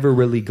 Yeah, we like- never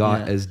really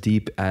got Yeah. as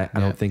deep, I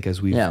don't think,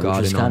 as we've Yeah, which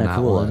gotten was on kind of that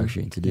cool one.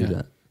 actually to do Yeah.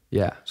 that.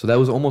 Yeah, so that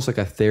was almost like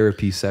a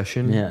therapy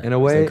session Yeah. in a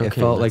It's way. like, It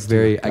okay, felt like let's do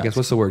very, it. I guess,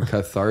 what's the word,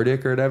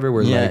 cathartic or whatever.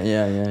 Where Yeah, like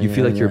yeah, you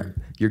feel like yeah.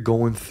 you're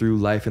going through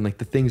life and like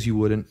the things you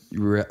wouldn't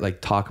like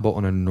talk about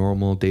on a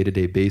normal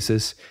day-to-day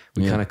basis.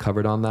 We kind of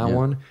covered on that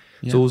one.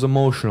 So it was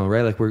emotional,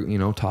 right? Like we're, you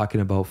know, talking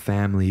about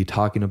family,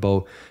 talking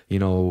about, you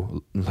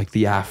know, like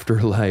the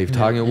afterlife,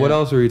 talking. What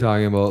else were we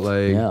talking about?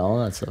 Like Yeah, all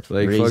that stuff.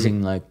 like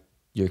Raising like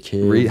your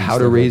kids. and how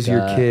to stuff raise like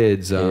your that,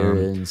 kids,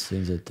 parents,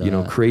 things like that. you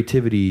know,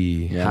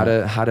 creativity, how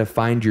to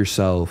find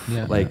yourself.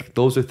 Yeah. Like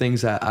those are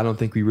things that I don't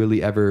think we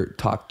really ever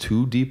talked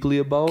too deeply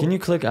about. Can you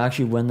click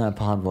actually when that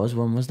pod was?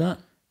 When was that?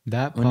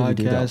 That When did we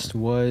do that podcast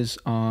was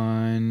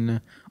on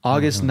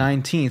August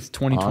 19th,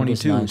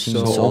 2022. August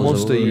 19th, So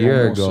almost a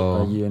year almost ago.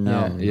 A year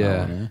now.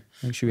 Yeah. now,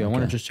 Actually, I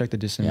want to just check the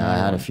Distant Yeah, I Matter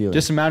had a one. feeling.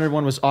 Distant Matter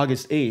one was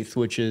August 8th,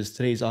 which is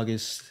today's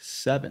August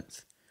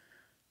 7th,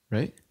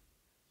 right?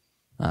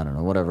 I don't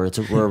know. Whatever.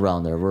 We're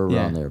around there. We're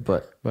around there.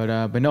 But But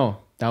no,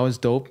 that was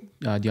dope.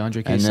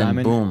 DeAndre K. And then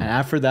Simon. boom. And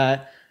after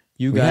that,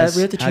 you we guys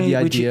had to had change. the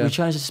idea. We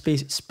tried to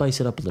spice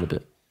it up a little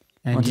bit.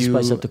 And Want to you-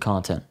 spice up the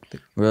content.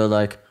 We were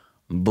like,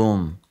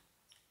 boom.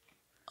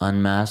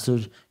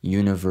 Unmastered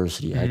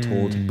University. I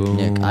told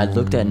Nick. I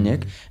looked at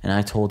Nick and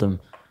I told him,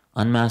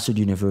 Unmastered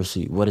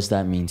University, what does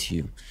that mean to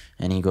you?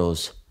 And he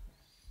goes,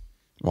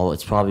 well,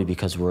 it's probably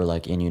because we're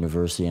like in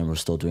university and we're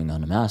still doing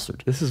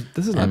Unmastered. This is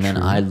not And then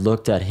true. I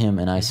looked at him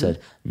and I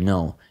said,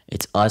 no,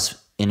 it's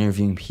us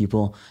interviewing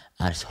people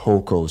at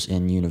Hoko's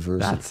in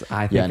university.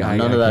 I think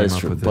none of that is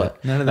true.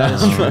 But none of that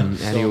is true.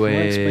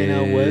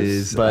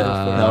 anyways, but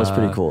that was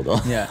pretty cool though.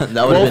 Yeah,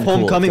 that would have been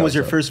Homecoming cool was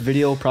your first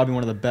video, probably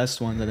one of the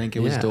best ones. I think it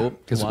was dope.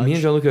 Because me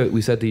and Gianluca,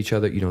 we said to each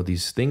other,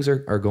 these things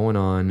are going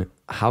on.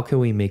 How can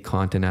we make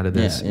content out of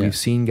this? We've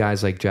seen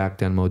guys like Jack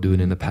Denmo do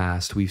it in the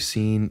past. We've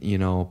seen,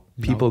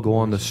 people go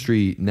on the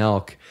street,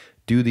 Nelk,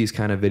 do these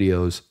kind of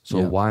videos. So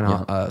why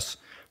not us?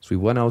 So we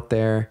went out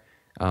there.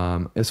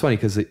 It's funny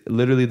because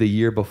literally the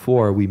year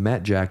before we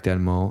met Jack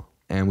Denmo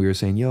and we were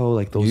saying, yo,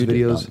 like those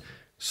videos,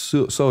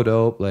 so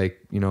dope. Like,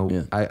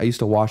 I used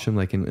to watch them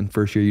like in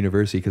first year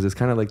university because it's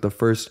kind of like the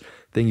first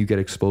thing you get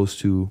exposed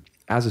to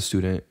as a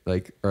student,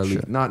 like, or at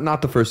least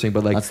not the first thing,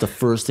 but like that's the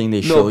first thing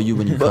they show you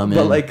when you come in.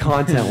 But like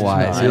content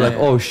wise, you're like,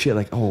 oh shit,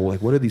 like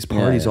what are these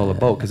parties all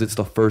about? Because it's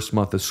the first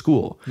month of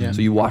school,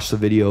 so you watch the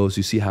videos,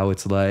 you see how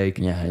it's like,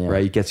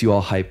 right? It gets you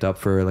all hyped up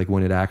for like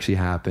when it actually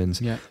happens.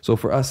 Yeah. So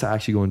for us to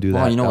actually go and do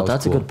that, you know what?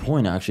 That's cool. A good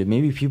point actually.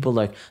 Maybe people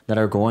like that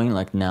are going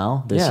like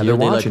now this year,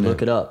 they like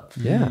look it up.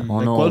 Yeah.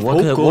 Oh no,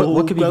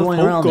 what could be going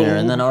around there?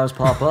 And then ours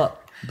pop up.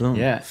 Boom.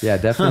 Yeah,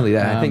 definitely.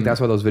 I think that's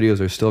why those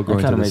videos are still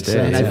growing to this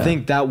day. And I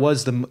think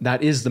that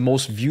is the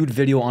most viewed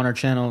video on our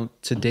channel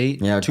to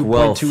date. Yeah,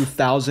 2.2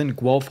 thousand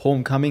Guelph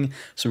Homecoming.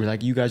 So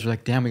you guys were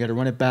like, damn, we got to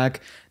run it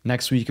back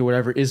next week or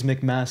whatever. Is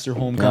McMaster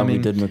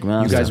Homecoming? Yeah, we did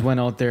McMaster. You guys went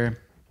out there,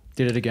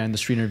 did it again. The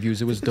street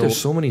interviews, it was dope. There's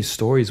so many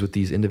stories with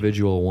these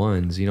individual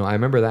ones. I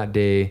remember that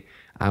day.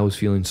 I was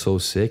feeling so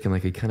sick and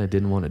like I kind of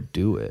didn't want to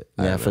do it.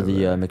 Yeah, for the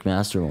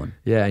McMaster one.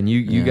 Yeah, and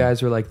you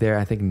guys were like there.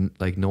 I think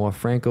like Noah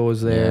Franco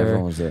was there. Yeah,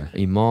 everyone was there.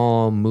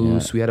 Imal,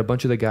 Moose. Yeah. We had a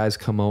bunch of the guys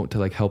come out to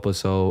like help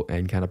us out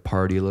and kind of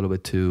party a little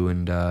bit too.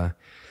 And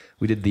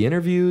we did the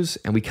interviews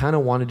and we kind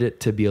of wanted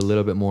it to be a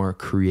little bit more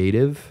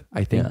creative,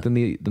 I think, than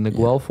the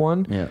Guelph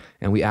one. Yeah.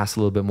 And we asked a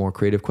little bit more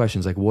creative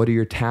questions like, what are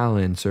your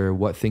talents or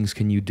what things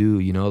can you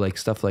do? Like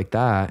stuff like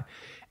that.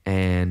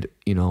 And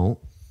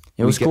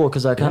it was cool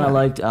because I kind of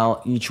liked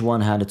how each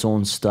one had its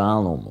own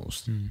style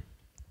almost.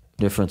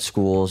 Different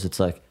schools, it's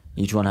like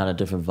each one had a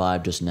different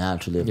vibe just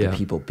naturally of the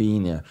people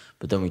being there.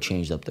 But then we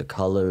changed up the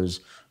colors.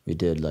 We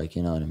did like,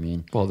 you know what I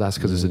mean? Well, that's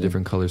because it's a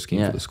different color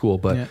scheme for the school.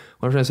 But what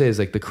I'm trying to say is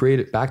like the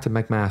creative, back to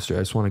McMaster, I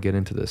just want to get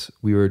into this.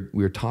 We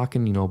were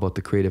talking, about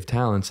the creative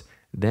talents.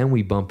 Then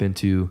we bump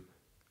into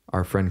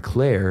our friend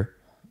Claire.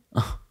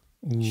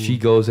 She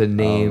goes and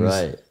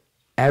names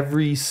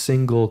every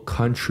single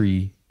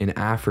country in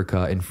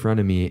Africa in front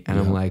of me, and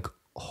I'm like,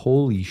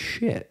 holy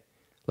shit.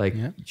 Like,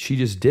 she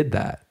just did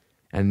that.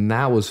 And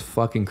that was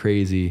fucking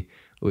crazy.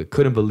 We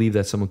couldn't believe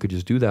that someone could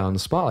just do that on the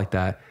spot like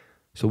that.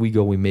 So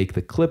we make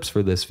the clips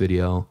for this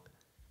video.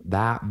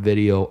 That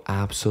video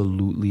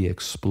absolutely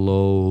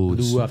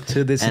explodes. Blew up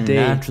to this and day.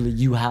 And naturally,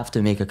 you have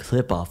to make a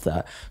clip off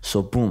that.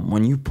 So boom,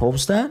 when you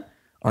post that,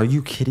 are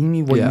you kidding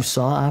me? What you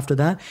saw after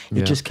that?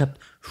 It just kept...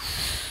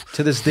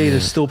 To this day,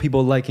 there's still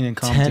people liking and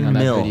commenting on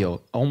that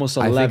video. Almost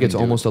 11. I think it's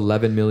almost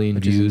 11 million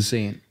views.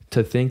 Insane.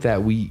 To think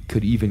that we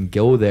could even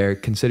go there,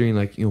 considering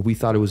like, we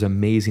thought it was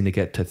amazing to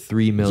get to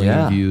 3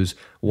 million views,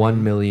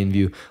 1 million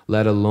view,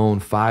 let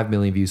alone 5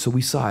 million views. So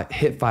we saw it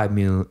hit 5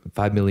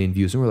 million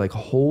views and we're like,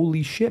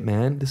 holy shit,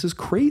 man, this is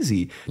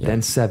crazy.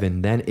 Then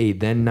 7, then 8,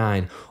 then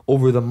 9.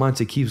 Over the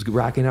months, it keeps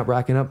racking up.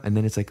 And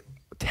then it's like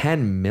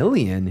 10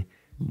 million.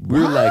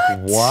 We're like,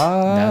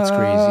 what? That's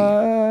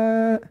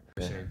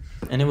crazy.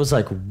 And it was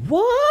like,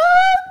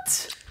 what?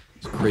 It's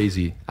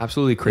crazy.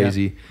 Absolutely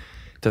crazy.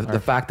 The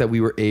fact that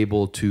we were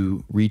able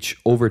to reach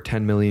over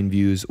 10 million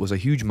views was a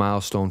huge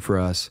milestone for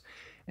us.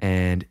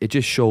 And it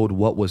just showed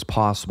what was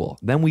possible.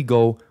 Then we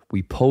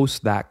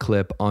post that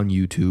clip on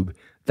YouTube.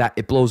 That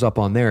it blows up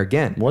on there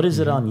again. What is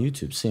it on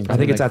YouTube? Same I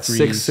think it's at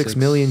 6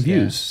 million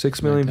views.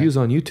 6 million views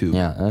on YouTube.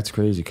 Yeah, that's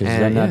crazy. Because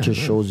then that just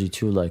shows you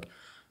too, like,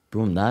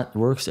 boom, that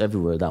works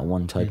everywhere. That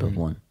one type of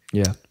one.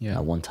 Yeah.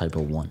 That one type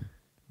of one.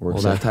 Well,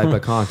 that type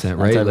of content,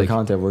 right? That type of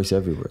content works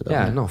everywhere. Though,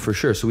 yeah, no, for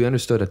sure. So we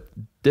understood a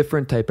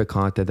different type of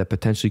content that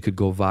potentially could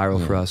go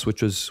viral for us,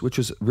 which was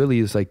really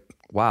is like,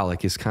 wow,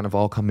 like it's kind of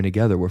all coming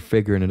together. We're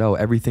figuring it out.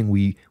 Everything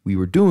we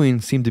were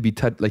doing seemed to be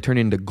like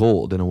turning into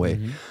gold in a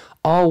way.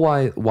 All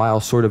while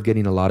sort of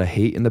getting a lot of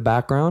hate in the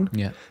background.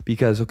 Yeah.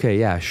 Because, okay,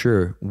 yeah,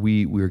 sure,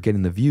 we were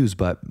getting the views,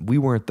 but we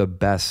weren't the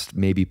best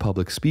maybe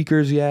public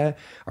speakers yet.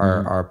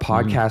 Our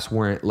podcasts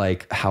weren't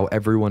like how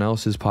everyone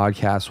else's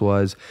podcast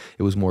was.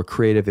 It was more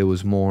creative. It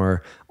was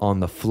more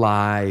on the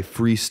fly,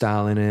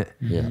 freestyling it.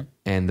 Yeah.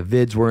 And the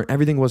vids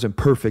everything wasn't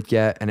perfect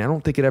yet. And I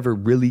don't think it ever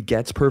really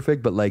gets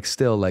perfect, but like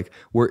still, like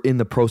we're in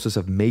the process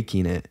of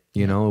making it,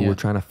 we're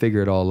trying to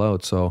figure it all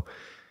out. So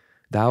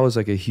that was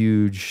like a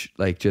huge,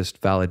 like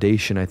just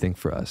validation, I think,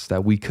 for us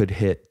that we could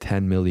hit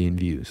 10 million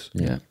views.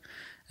 Yeah.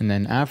 And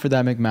then after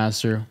that,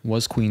 McMaster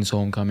was Queen's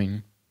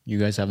Homecoming. You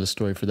guys have the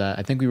story for that.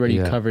 I think we already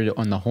covered it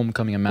on the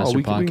Homecoming and Master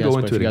podcast. We can go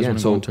into it again.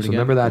 So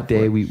remember that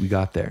day we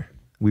got there.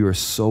 We were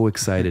so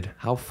excited.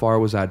 How far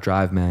was that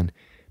drive, man?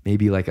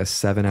 Maybe like a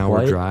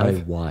 7-hour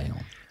drive. A while.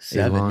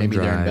 7, maybe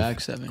there and drive. back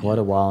 7. Quite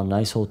a while.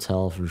 Nice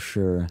hotel for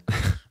sure.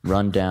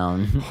 Run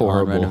down.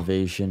 Horrible.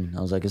 Renovation.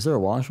 I was like, is there a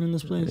washroom in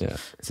this place? Yeah.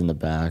 It's in the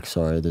back.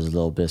 Sorry, there's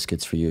little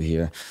biscuits for you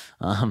here.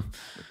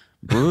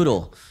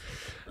 Brutal.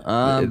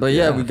 But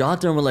yeah, we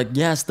got there and we're like,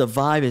 yes, the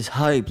vibe is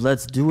hype.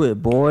 Let's do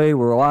it, boy.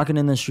 We're walking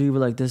in the street. We're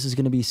like, this is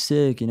going to be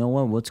sick. You know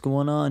what? What's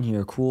going on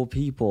here? Cool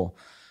people.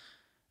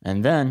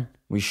 And then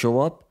we show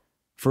up.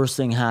 First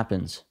thing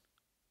happens.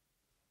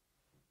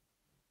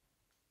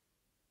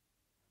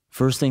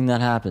 First thing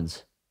that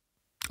happens.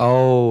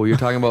 Oh, you're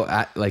talking about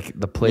at, like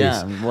the place.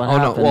 Yeah, what oh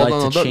happened, no, well,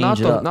 like, to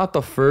change it up. not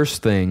the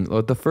first thing.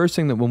 The first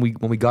thing that when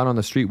we got on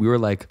the street, we were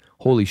like,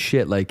 holy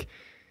shit, like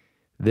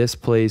this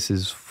place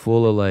is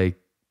full of like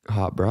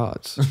hot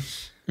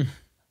broads.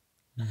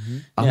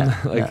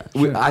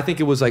 I think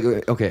it was like,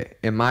 okay,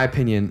 in my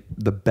opinion,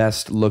 the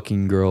best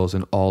looking girls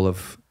in all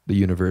of the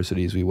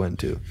universities we went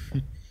to.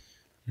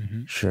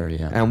 Sure,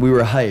 yeah. And we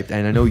were hyped,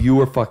 and I know you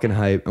were fucking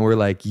hyped, and we're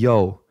like,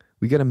 yo,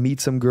 we gotta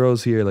meet some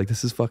girls here. Like,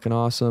 this is fucking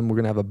awesome. We're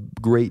gonna have a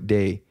great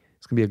day.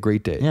 It's gonna be a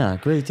great day. Yeah,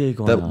 great day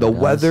going on. The guys.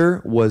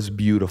 weather was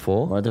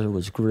beautiful. Weather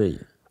was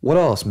great. What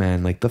else,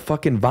 man? Like the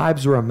fucking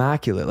vibes were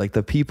immaculate. Like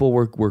the people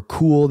were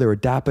cool. They were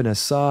dapping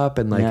us up,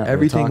 and like Yeah, we're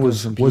everything talking was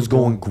to some was people.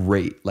 going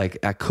great. Like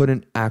I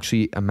couldn't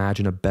actually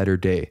imagine a better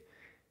day.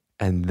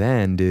 And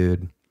then,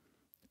 dude,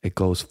 it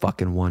goes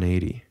fucking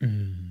 180.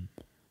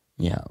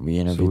 Yeah, we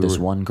interviewed this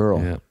one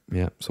girl.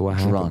 Yeah. So what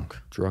happened?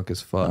 Drunk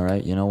as fuck. All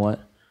right, you know what?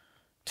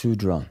 Too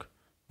drunk.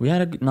 We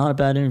had not a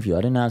bad interview.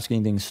 I didn't ask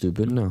anything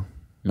stupid. No.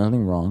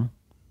 Nothing wrong.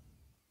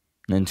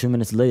 And then 2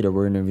 minutes later,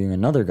 we're interviewing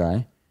another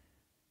guy.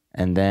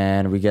 And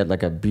then we get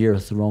like a beer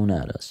thrown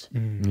at us.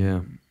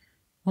 Yeah.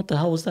 What the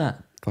hell was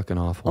that? Fucking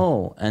awful.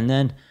 Oh, and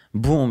then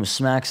boom,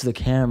 smacks the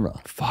camera.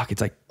 Fuck. It's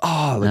like,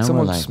 oh, like And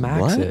someone we're like,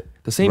 smacks what? it.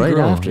 The same right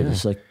girl. after. Yeah.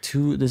 It's like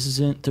this is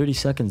in 30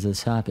 seconds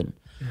this happened.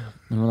 Yeah.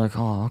 And we're like,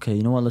 oh, okay,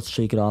 you know what? Let's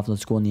shake it off.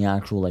 Let's go in the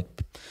actual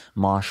like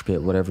mosh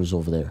pit, whatever's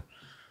over there.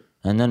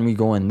 And then we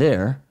go in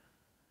there.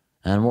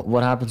 And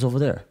what happens over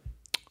there?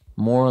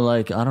 More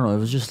like, I don't know, it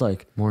was just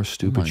like More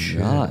stupid shit.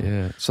 God.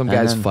 Yeah. Some And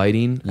guys then-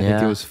 fighting. I think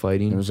yeah, it was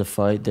fighting. There was a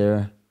fight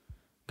there.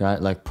 Guy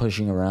like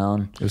pushing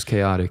around. It was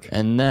chaotic.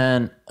 And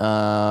then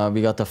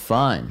we got the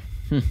fine.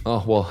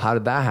 Oh, well, how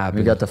did that happen?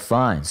 We got the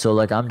fine. So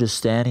like I'm just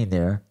standing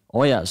there.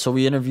 Oh yeah, so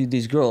we interviewed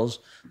these girls.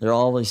 They're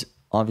always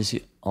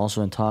obviously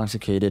also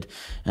intoxicated.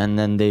 And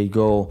then they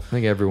go, I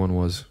think everyone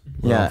was.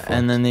 yeah,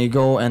 and then they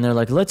go and they're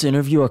like, let's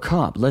interview a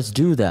cop. Let's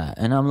do that.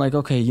 And I'm like,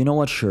 okay, you know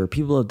what? Sure,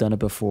 people have done it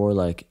before.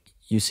 Like,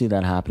 you see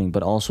that happening.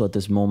 But also at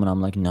this moment,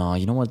 I'm like, no,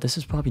 you know what? This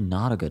is probably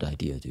not a good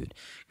idea, dude.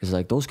 Because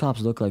like those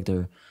cops look like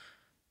they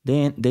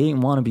ain't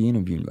want to be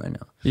interviewed right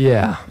now.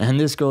 Yeah. And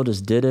this girl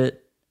just did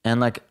it. And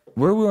like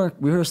we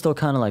were still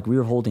kind of like, we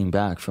were holding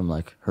back from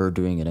like her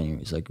doing it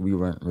anyways. Like we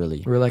weren't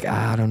really. We were like,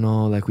 I don't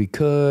know, like we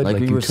could. Like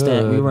we you were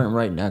could. we weren't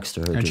right next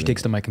to her. And she doing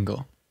takes it. the mic and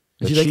go.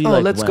 But She's like, she, oh,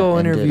 let's went go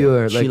and did interview it.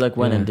 her. She like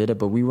went yeah. and did it,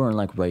 but we weren't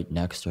like right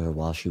next to her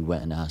while she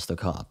went and asked the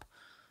cop.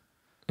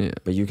 Yeah.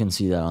 But you can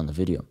see that on the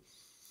video.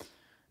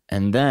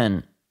 And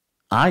then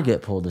I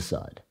get pulled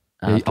aside.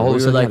 Yeah, After. all of a We were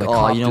sudden, like, the oh,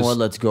 cop you know just- what?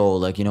 Let's go.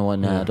 Like, you know what?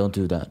 Nah, don't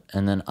do that.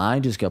 And then I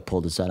just got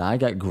pulled aside. I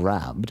got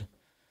grabbed.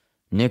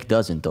 Nick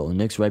doesn't though.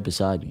 Nick's right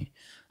beside me.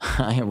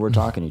 We're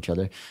talking to each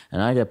other,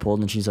 and I get pulled,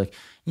 and she's like,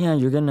 "Yeah,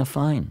 you're getting a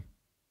fine."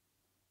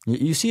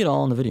 You see it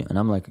all in the video, and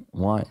I'm like,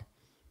 "Why?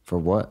 For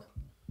what?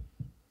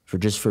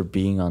 For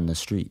being on the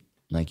street?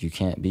 Like you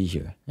can't be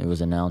here. It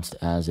was announced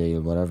as a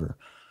whatever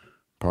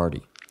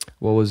party."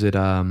 What was it?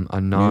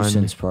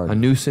 Nuisance party. A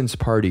nuisance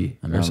party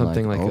And or I'm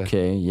something like that.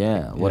 okay,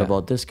 yeah. What Yeah.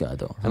 about this guy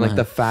though? And like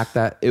the fact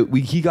that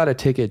he got a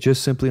ticket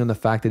just simply on the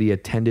fact that he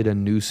attended a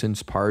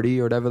nuisance party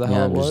or whatever the hell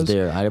yeah, it I'm was. just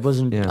there. I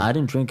wasn't. Yeah. I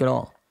didn't drink at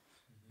all.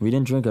 We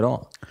didn't drink at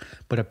all.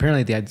 But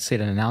apparently they had to say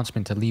an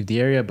announcement to leave the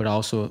area, but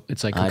also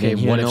it's like, I okay, didn't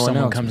hear what if no someone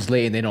announcement. comes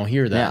late and they don't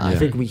hear Yeah, that? I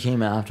think we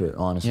came after it.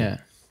 Honestly, Yeah.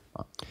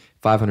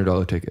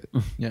 $500 ticket.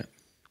 Yeah.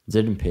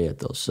 didn't pay it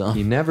though. So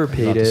He never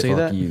paid About to it. say fuck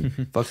that? you,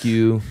 Fuck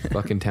you,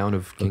 fucking town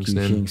of fuck you,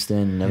 Kingston.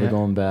 Kingston. Never Yeah.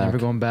 going back. Never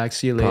going back.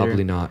 See you later.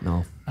 Probably not.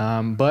 No.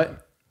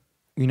 But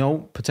you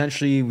know,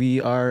 potentially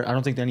I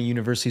don't think any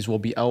universities will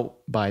be out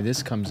by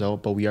this comes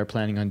out, but we are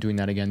planning on doing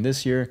that again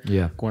this year.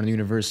 Yeah. Going to the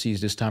universities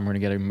this time. We're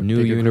going to get a New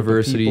bigger group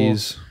of people.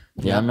 universities.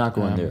 Yeah, I'm not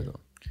going there though.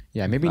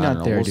 Yeah, maybe I don't not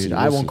know. there, We'll dude. see.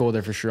 I We'll won't see. go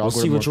there for sure. I'll We'll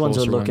go see to which more ones are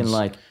closer looking ones.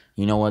 like.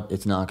 You know what?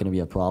 It's not going to be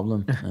a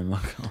problem. And we'll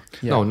go.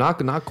 Yeah. No,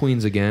 not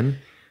Queens again.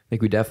 I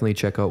think we definitely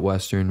check out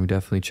Western. We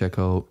definitely check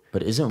out.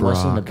 But isn't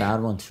Western the Brock.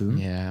 bad one too?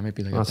 Yeah, it might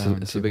be like Oh, a bad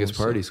one it's the too, biggest we'll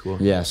see. party school.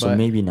 Yeah, so But-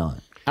 maybe not.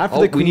 After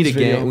Oh, the we need Queens a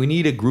video, gang. We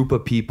need a group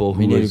of people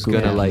who need a is group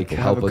gonna of like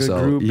people. have help a us good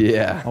out. group.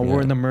 Yeah. Oh,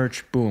 we're in the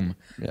merch. Boom.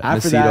 Yeah.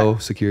 After Macedo,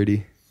 that,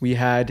 security. we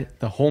had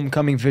the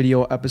homecoming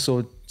video,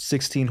 episode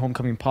 16,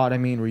 homecoming pod.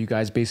 Where you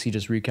guys basically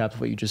just recapped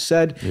what you just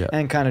said, Yeah.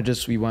 and kind of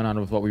just we went on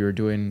with what we were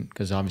doing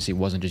because obviously it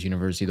wasn't just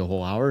university the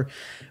whole hour,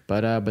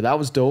 but that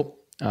was dope.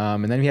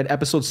 And then we had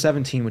episode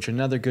 17, which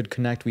another good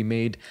connect we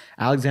made.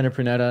 Alexander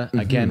Pinetta,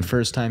 again,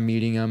 first time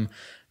meeting him.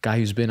 guy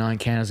who's been on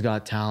Canada's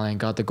Got Talent,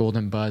 got the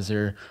Golden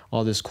Buzzer,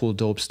 all this cool,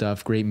 dope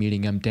stuff. Great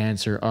meeting him.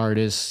 Dancer,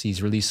 artist.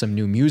 He's released some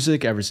new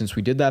music ever since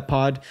we did that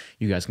pod.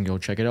 You guys can go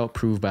check it out.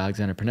 Proved by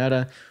Alexander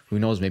Panetta. Who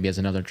knows? Maybe he has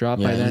another drop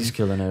by then. He's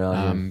killing it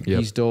out here.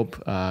 He's dope.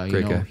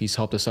 You know, he's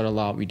helped us out a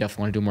lot. We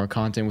definitely want to do more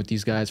content with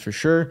these guys for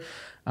sure.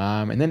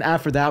 And then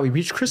after that, we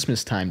reached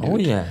Christmas time, dude. Oh,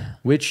 yeah.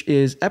 Which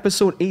is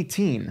episode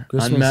 18.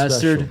 Christmas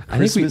Unmastered special.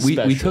 I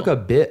think we took a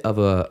bit of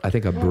a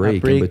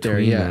break in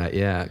between that.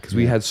 Yeah. Because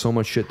we had so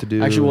much shit to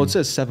do. Actually, well, it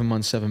says 7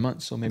 months. So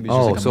maybe it's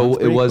just like a so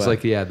month it break, was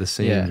but, like, the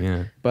same.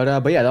 Yeah. But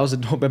yeah, that was a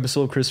dope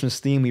episode. Christmas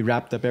theme. We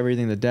wrapped up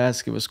everything, the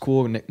desk. It was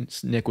cool.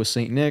 Nick was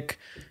Saint Nick.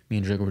 Me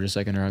and Drake were just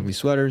like in our ugly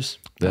sweaters.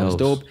 That was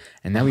dope.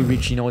 And then we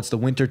reached, it's the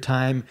winter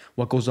time.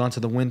 What goes on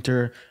to the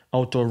winter?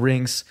 Outdoor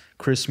rinks,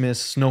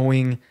 Christmas,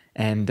 snowing.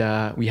 And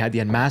we had the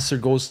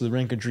Unmastered Goes to the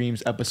Rink of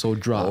Dreams episode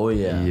drop. Oh,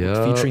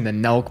 yeah. Featuring the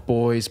Nelk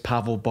Boys,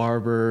 Pavel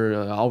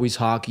Barber, Always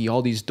Hockey,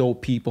 all these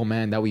dope people,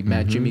 man, that we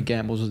met. Jimmy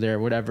Gambles was there,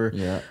 whatever.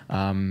 Yeah.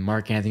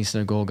 Mark Anthony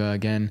Synagoga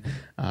again.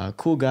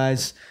 Cool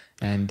guys.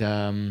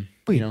 And,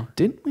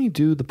 didn't we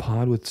do the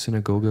pod with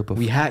Synagoga before?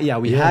 we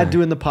had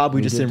doing the pod.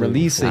 We just didn't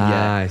release it yet.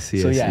 I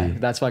see.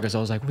 That's why, because I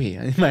was like, wait,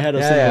 in my head,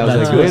 I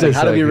was like,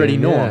 how do we already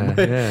know him?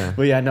 Yeah.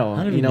 But yeah, no,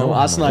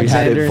 Austin We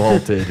had Alexander. it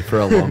vaulted for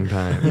a long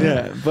time.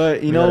 Yeah,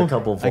 but We got a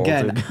couple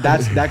again,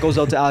 vaulted. that goes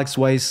out to Alex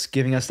Weiss,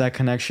 giving us that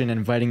connection,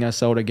 inviting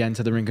us out again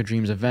to the Rink of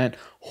Dreams event.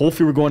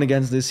 Hopefully, we're going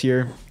against this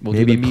year. We'll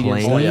Maybe do the media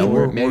playing. Oh, yeah,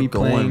 we're maybe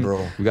going, playing,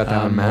 bro. We got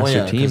that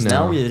Unmastered team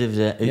now.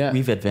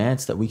 We've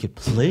advanced that we could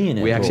play in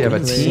it. We actually bro.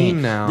 have a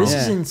team now. This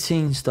is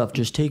insane stuff.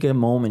 Just take a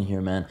moment here,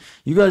 man.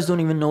 You guys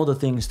don't even know the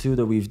things too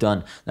that we've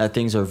done. That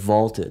things are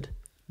vaulted.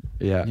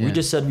 Yeah. We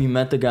just said we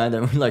met the guy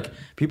that we like.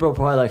 People are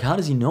probably like, how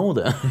does he know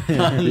that?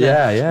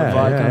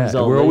 Yeah.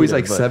 We're always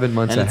like 7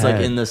 months and ahead. it's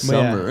like in the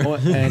summer.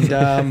 But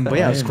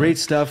yeah, it was great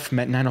stuff.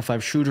 Met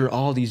 905 Shooter,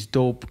 all these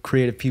dope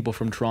creative people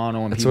from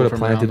Toronto and That's people what from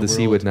planted around the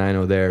seed world. with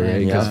 90 there, right?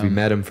 And, Because we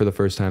met him for the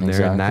first time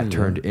there, and that Exactly,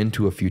 turned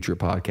into a future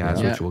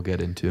podcast, Yeah. which we'll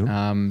get into.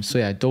 So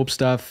yeah, dope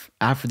stuff.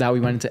 After that,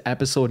 we went into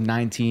episode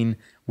 19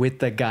 with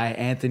the guy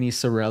Anthony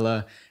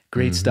Sorella.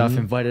 Great stuff.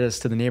 Invited us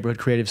to the Neighborhood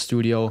Creative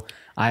Studio.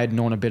 I had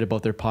known a bit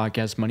about their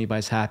podcast, Money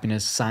Buys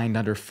Happiness, signed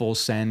under Full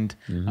Send.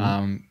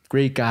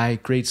 Great guy,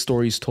 great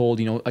stories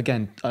told.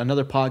 Again,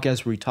 another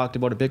podcast where we talked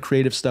about a bit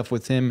creative stuff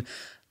with him,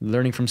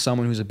 learning from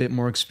someone who's a bit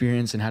more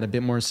experienced and had a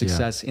bit more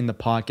success in the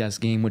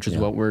podcast game, which is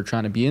what we're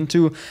trying to be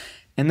into.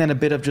 And then a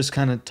bit of just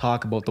kind of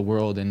talk about the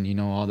world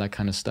and, all that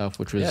kind of stuff,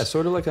 which was... Yeah,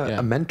 sort of like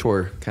a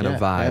mentor kind of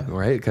vibe, yeah.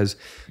 right? Because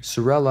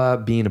Sorella,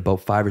 being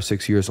about 5 or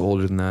 6 years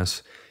older than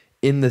us,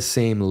 in the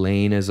same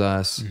lane as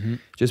us,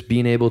 just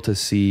being able to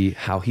see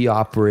how he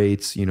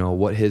operates,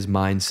 what his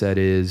mindset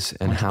is,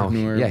 and how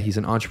he's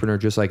an entrepreneur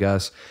just like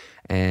us.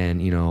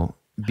 And,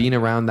 being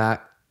around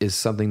that is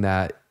something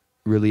that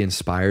really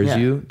inspires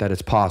you, that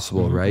it's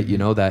possible, right?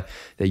 That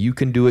you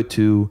can do it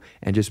too.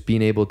 And just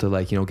being able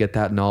to get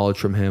that knowledge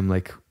from him,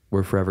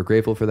 we're forever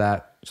grateful for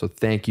that. So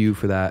thank you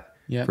for that.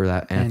 Yeah. For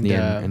that, Anthony,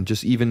 and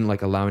just even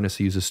allowing us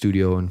to use the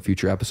studio in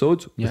future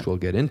episodes, which we'll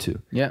get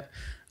into. Yeah.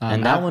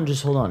 And that one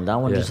just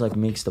just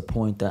makes the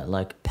point that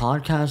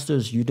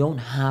podcasters, you don't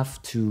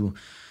have to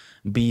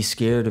be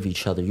scared of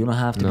each other. You don't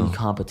have to be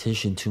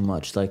competition too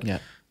much.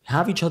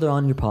 Have each other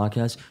on your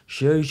podcast,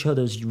 share each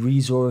other's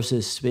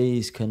resources,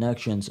 space,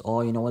 connections.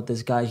 Oh, you know what?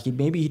 This guy,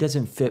 maybe he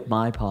doesn't fit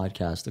my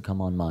podcast to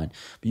come on mine,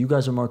 but you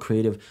guys are more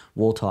creative.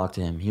 We'll talk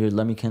to him. Here,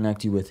 let me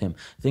connect you with him.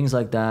 Things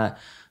like that.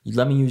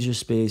 Let me use your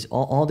space.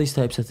 All these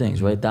types of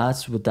things, right?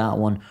 That's what that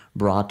one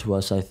brought to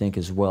us, I think,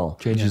 as well.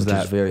 Changes which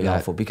is very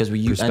helpful because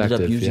we ended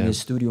up using his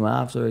studio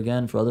after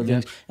again for other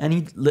things. And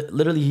he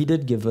literally he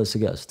did give us a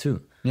guest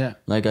too. Yeah.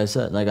 Like I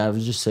said, I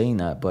was just saying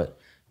that, but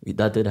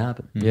that did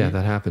happen. Yeah,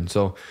 that happened.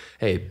 So,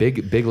 hey,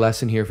 big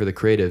lesson here for the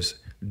creatives.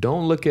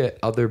 Don't look at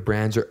other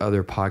brands or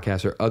other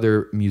podcasts or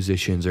other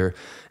musicians or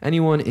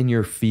anyone in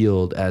your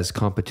field as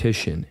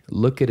competition.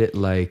 Look at it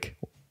like,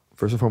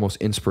 first and foremost,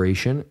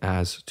 inspiration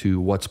as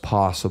to what's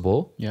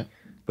possible. Yeah.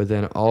 But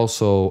then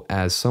also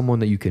as someone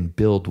that you can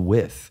build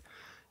with.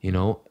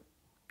 You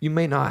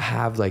may not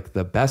have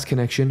the best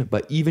connection,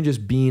 but even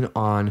just being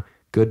on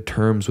good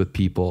terms with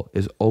people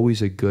is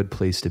always a good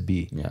place to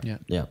be.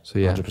 Yeah. So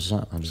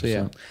 100%. So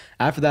yeah.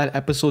 After that,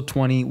 episode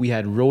 20, we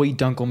had Roy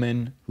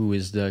Dunkelman, who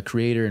is the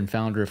creator and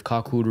founder of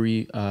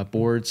Cockhootery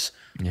Boards,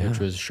 which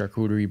was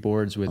charcuterie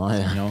boards with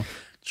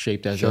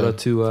shaped as shout out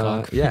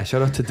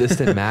to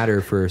Distant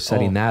Matter for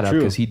setting that up,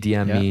 because he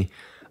DM'd me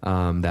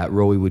that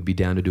Roy would be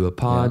down to do a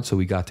pod. So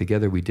we got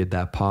together, we did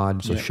that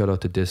pod. So shout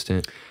out to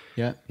Distant.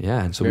 Yeah.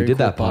 And so we did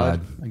that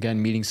pod.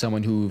 Again, meeting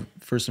someone who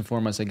first and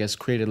foremost, I guess,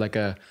 created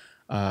a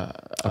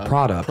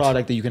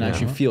product that you can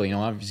actually feel.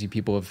 Obviously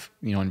people have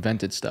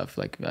invented stuff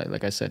like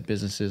I said,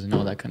 businesses and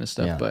all that kind of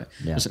stuff, but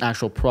it's an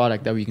actual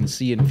product that we can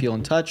see and feel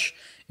and touch.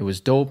 It was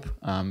dope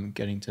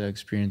getting to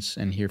experience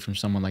and hear from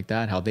someone like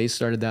that, how they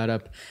started that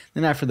up.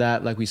 Then after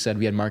that, like we said,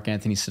 we had Mark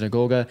Anthony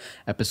Synagoga,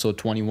 episode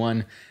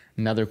 21.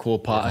 Another cool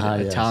pod,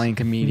 Italian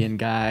comedian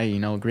guy, you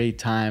know, great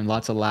time,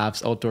 lots of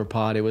laughs, outdoor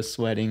pod, it was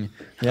sweating.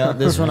 Yeah,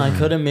 this one I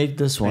couldn't make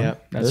this one. Yeah,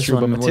 that's this true,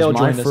 one but Matteo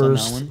joined us on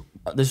that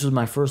one. This was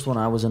my first one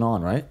I wasn't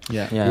on, right?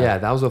 Yeah,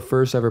 that was the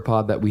first ever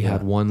pod that we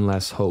had one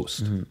less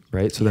host,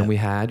 right? So then we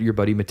had your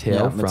buddy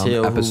Matteo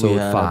from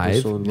episode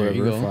 5. There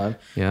you go. 5.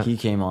 Yeah. He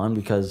came on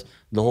because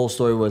the whole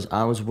story was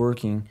I was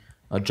working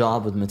a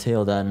job with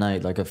Matteo that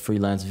night, like a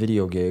freelance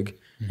video gig,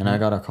 and I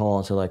got a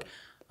call to like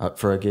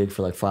for a gig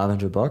for like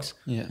 $500.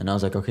 Yeah. And I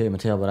was like, okay,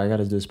 Matteo, but I got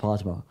to do this pod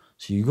tomorrow.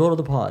 So you go to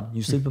the pod,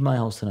 you sleep at my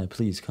house tonight,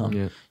 please come.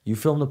 Yeah. You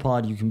film the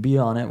pod, you can be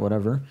on it,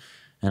 whatever.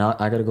 And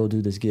I got to go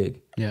do this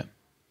gig. Yeah.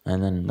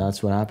 And then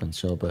that's what happened.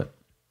 So, but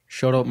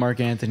shout out Mark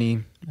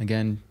Anthony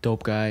again,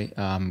 dope guy.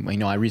 You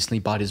know, I recently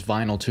bought his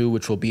vinyl too,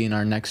 which will be in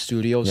our next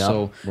studio.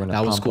 So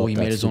that was cool. He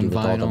made his own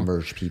vinyl. All the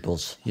merch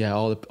peoples. Yeah,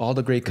 all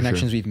the great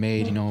connections we've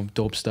made. You know,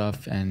 dope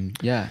stuff, and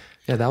yeah,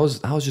 that was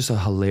just a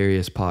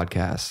hilarious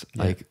podcast.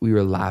 Like we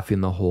were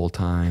laughing the whole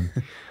time.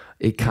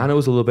 It kind of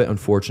was a little bit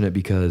unfortunate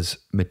because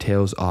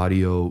Matteo's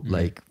audio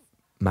like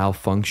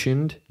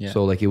malfunctioned,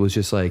 so like it was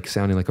just like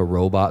sounding like a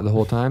robot the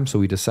whole time, so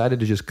we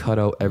decided to just cut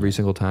out every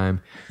single time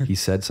he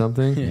said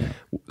something.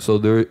 So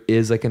there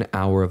is like an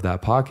hour of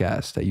that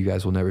podcast that you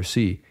guys will never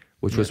see,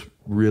 which was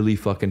really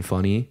fucking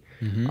funny.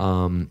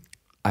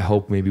 I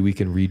hope maybe we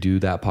can redo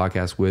that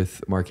podcast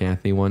with Mark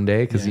Anthony one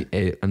day, because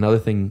another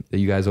thing that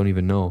you guys don't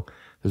even know,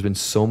 there's been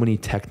so many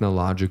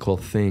technological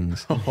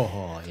things that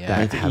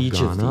have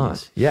gone on.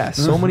 Yeah,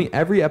 so many.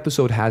 Every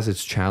episode has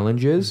its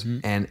challenges,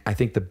 and I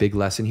think the big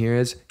lesson here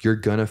is you're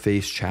gonna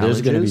face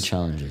challenges. There's gonna be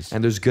challenges,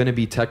 and there's gonna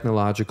be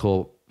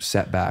technological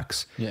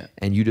setbacks. Yeah,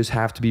 and you just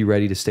have to be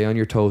ready to stay on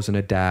your toes and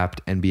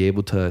adapt, and be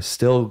able to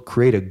still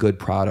create a good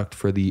product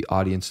for the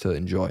audience to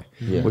enjoy.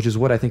 Which is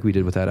what I think we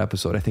did with that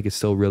episode. I think it's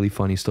still really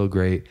funny, still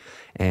great.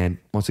 And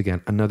once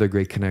again, another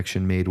great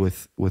connection made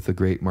with the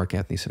great Mark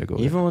Anthony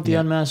Synagogue. Even with the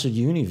Unmastered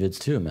Uni vids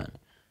too, man.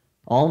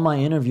 All my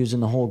interviews in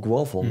the whole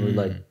Guelpho were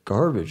like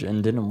garbage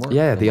and didn't work.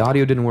 Yeah, the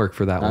audio didn't work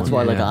for that one. That's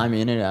why like I'm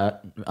in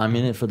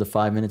it for the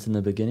 5 minutes in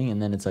the beginning,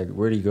 and then it's like,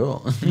 where do you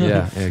go?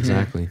 Yeah,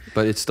 exactly.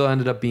 But it still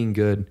ended up being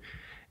good.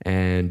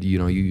 And you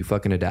know, you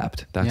fucking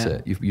adapt. That's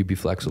it. You be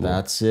flexible.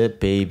 That's it,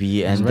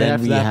 baby. And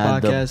then we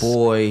had the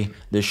boy,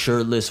 the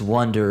shirtless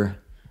wonder,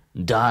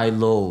 Die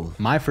Low.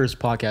 My first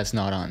podcast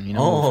not on, you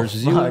know,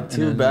 versus you.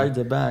 Two back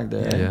to back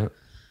there. Yeah.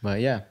 But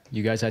yeah,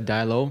 you guys had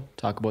Die Low.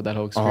 Talk about that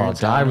whole experience.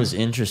 Die was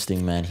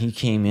interesting, man. He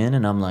came in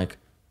and I'm like,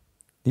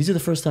 these are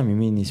the first time you're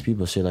meeting these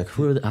people. So you're like,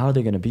 how are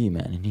they going to be,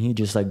 man? And he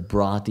just like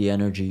brought the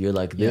energy. You're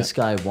like, this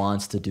guy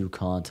wants to do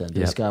content.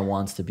 This guy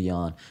wants to be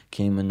on.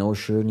 Came with no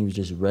shirt and he was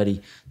just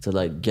ready to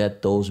like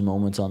get those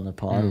moments on the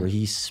pod where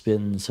he's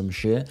spitting some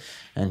shit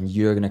and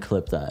you're going to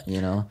clip that, you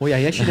know? Well, yeah,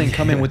 he actually didn't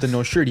come in with the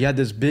no shirt. He had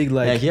this big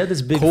like he had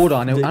this big coat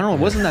on. I don't know,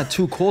 wasn't that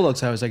too cold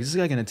outside? I was like, is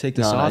this guy going to take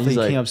this off? And he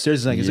came upstairs.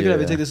 He's like, is it going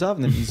to take this off?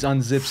 And then he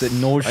unzips it,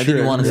 no shirt. I think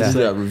he wanted to do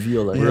that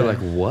reveal. Like, we were like,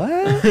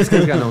 what? This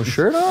guy's got no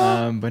shirt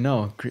on? But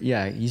no,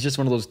 he's just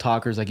one of those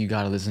talkers like you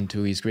got to listen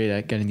to. He's great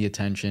at getting the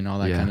attention, all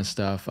that kind of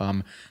stuff.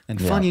 And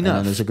funny enough,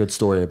 and there's a good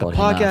story about the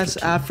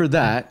podcast after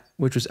that,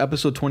 which was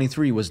episode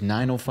 23, was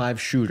 905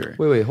 Shooter.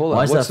 Wait, hold on.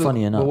 Why is that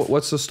funny enough?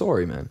 What's the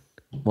story, man?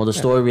 Well, the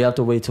story, we have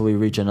to wait till we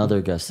reach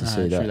another guest to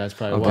say that. Sure, that's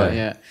probably why,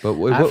 yeah. But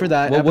after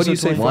that, what do you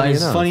say funny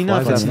enough? Funny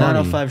enough, it's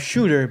 905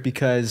 Shooter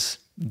because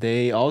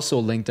they also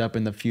linked up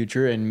in the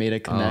future and made a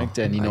connect,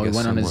 and you know, he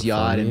went on his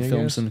yacht and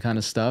filmed some kind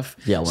of stuff.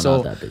 Yeah, well,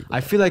 not that big.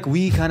 I feel like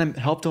we kind of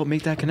helped out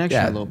make that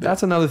connection a little bit.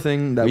 That's another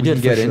thing that we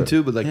didn't get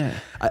into, but like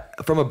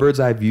from a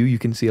bird's eye view, you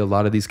can see a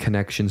lot of these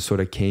connections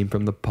sort of came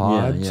from the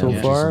pod so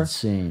far.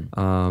 Insane.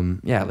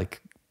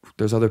 Like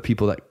there's other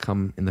people that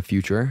come in the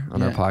future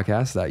on our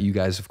podcast that you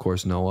guys of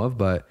course know of,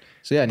 but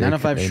so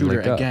 905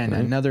 Shooter again,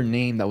 another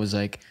name that was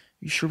like,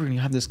 you sure we're gonna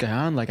have this guy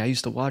on? Like, I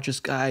used to watch this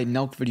guy,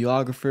 Nelk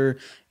videographer.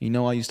 You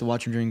know, I used to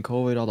watch him during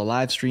COVID, all the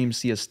live streams,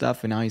 see his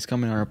stuff, and now he's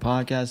coming on our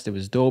podcast. It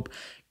was dope.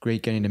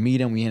 Great getting to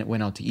meet him. We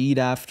went out to eat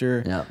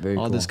after. Yeah, very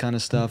all cool. This kind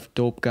of stuff.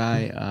 Dope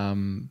guy.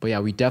 But yeah,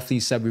 we definitely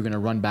said we were gonna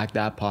run back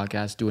that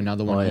podcast, do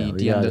another one. He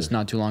DM'd us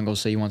not too long ago,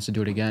 say he wants to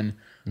do it again.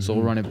 So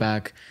we'll run it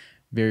back.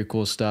 Very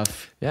cool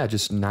stuff. Yeah,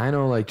 just 90,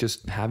 like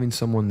just having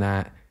someone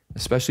that,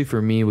 especially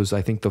for me, was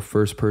I think the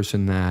first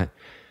person that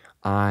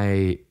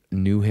I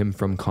knew him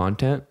from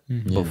content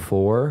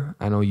before.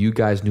 I know you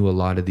guys knew a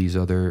lot of these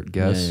other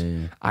guests.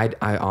 I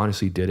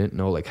honestly didn't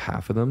know like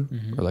half of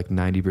them or like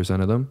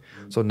 90% of them.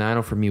 So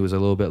Nano for me was a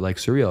little bit like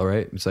surreal,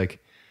 right? It's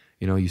like,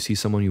 you know, you see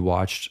someone you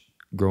watched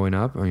growing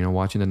up, or, you know,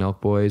 watching the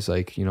Nelk Boys,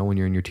 like, you know, when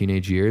you're in your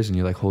teenage years and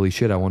you're like, holy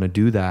shit, I want to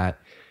do that.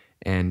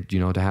 And, you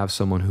know, to have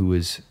someone who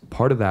is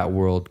part of that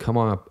world come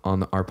on up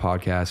on our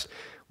podcast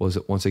was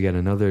once again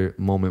another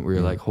moment where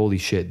you're like, holy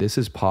shit, this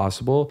is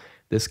possible.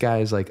 This guy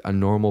is like a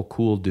normal,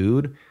 cool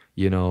dude.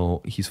 You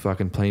know, he's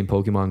fucking playing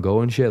Pokemon Go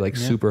and shit, like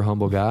super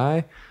humble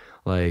guy.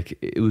 Like,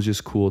 it was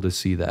just cool to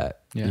see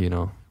that, you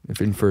know,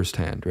 in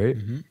firsthand, right?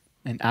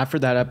 And after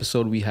that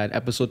episode, we had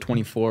episode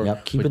 24.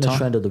 Yep, keeping the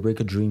trend of the Rick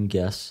of Dream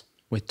guests.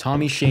 with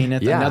Tommy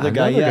Shayneth, another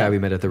guy we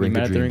met at the Rink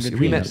of Dreams.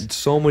 We met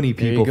so many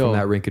people from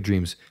that Rink of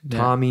Dreams.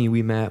 Tommy,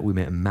 we met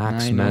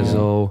Max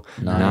Mezzo,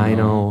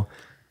 Nino,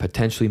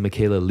 potentially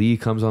Michaela Lee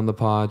comes on the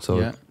pod.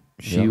 So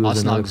she was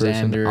Austin another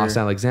Alexander. person.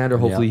 Austin Alexander,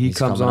 hopefully he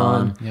comes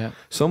on. Yeah.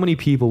 So many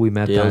people we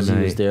met Dales, that he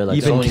night. was there, like,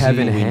 even so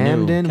Kevin we knew.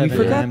 Hamden. We Kevin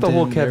forgot the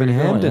whole Hamden, Kevin there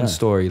you go. Hamden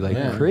story.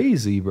 Like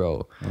crazy,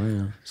 bro. Oh,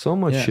 yeah. So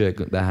much shit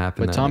that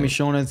happened. But that Tommy night.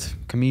 Shayneth,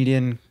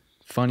 comedian,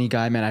 funny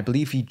guy, man. I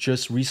believe he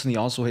just recently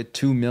also hit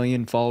 2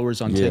 million followers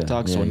on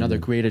TikTok. So another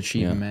great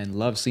achievement, man.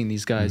 Love seeing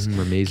these guys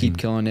amazing. keep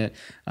killing it.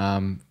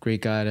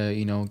 Great guy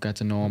to, got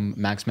to know him.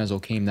 Max Mezzo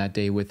came that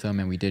day with him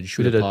and we did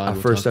shoot We did a pod. a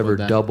We'll first talk ever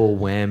about that. double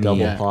whammy.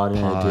 Double pod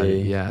in a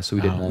day. Yeah, so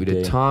we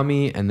did day.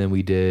 Tommy and then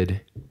we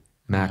did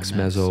Max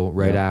Mezzo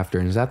right after.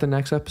 And is that the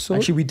next episode?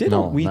 Actually, we did.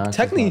 No, we Max is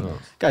technically,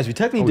 not. guys, we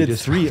technically we did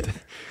just 3. stopped.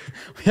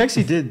 We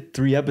actually did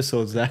 3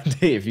 episodes that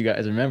day, if you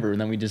guys remember, and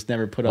then we just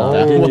never put out Oh,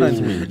 that we did one. do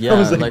 3. That Yeah,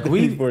 was like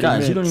we 40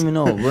 guys, you don't minutes. even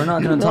know. We're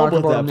not You going to don't talk know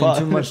about about it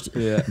that in too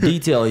pod. much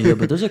detail here,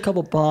 but there's a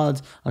couple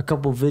pods, a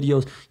couple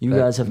videos you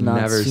guys have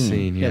not never seen.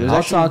 seen, yeah. there's I'll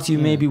actually- talk to you.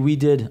 Maybe we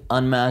did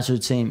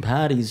Unmastered St.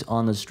 Patty's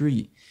on the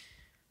street,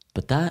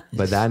 but that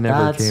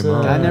never came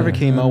out. That never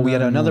came out. We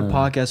had another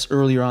podcast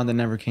earlier on that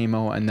never came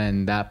out, and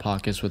then that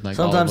podcast with like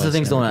all Sometimes of the us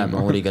things never don't came happen.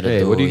 out. What are you gonna Hey,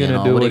 do? what are you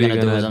gonna do? What are you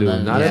gonna do?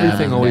 sometimes? Not Yeah,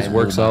 everything always man,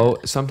 works man.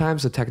 out.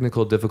 Sometimes the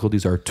technical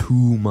difficulties are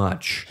too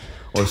much,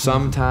 or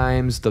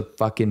sometimes the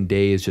fucking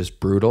day is just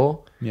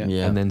brutal. Yeah.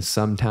 And then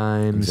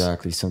sometimes,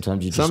 Exactly.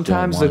 Sometimes you just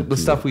sometimes don't the want to.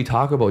 stuff we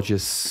talk about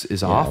just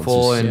is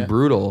awful just- and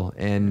brutal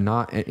and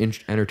not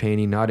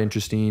entertaining, not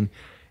interesting,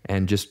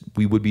 and just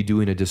we would be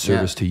doing a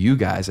disservice to you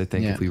guys, I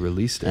think, if we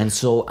released it. And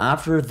so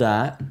after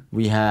that,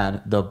 we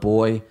had the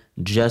boy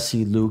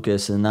Jesse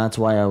Lucas, and that's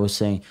why I was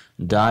saying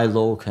Die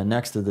Low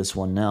connects to this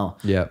one now.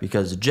 Yeah.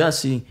 Because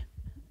Jesse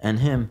and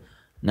him,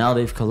 now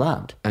they've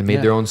collabed. and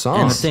made their own And the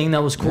songs. thing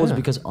that was cool is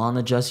because on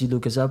the Jesse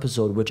Lucas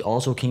episode, which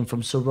also came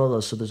from Sorella,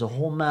 so there's a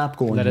whole map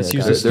going Let here, us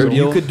use guys. the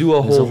studio. You could do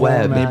a There's whole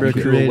web. map. Neighborhood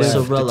You could do a creative,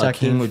 web. Sorella detective.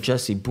 came with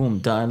Jesse, boom,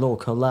 Die Low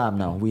collab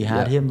now. We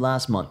had him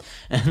last month.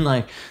 And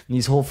like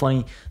these whole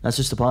funny, that's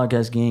just a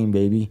podcast game,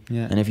 baby.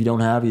 Yeah. And if you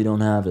don't have it, you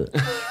don't have it.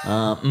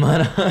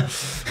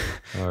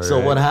 So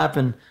what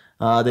happened,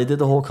 they did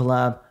the whole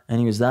collab,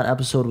 and that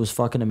episode was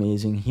fucking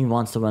amazing. He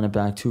wants to run it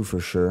back too, for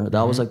sure.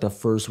 That was like the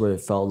first where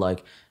it felt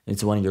like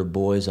it's one of your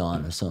boys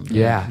on or something.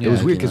 Yeah, it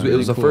was weird because it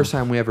was the cool. first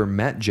time we ever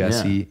met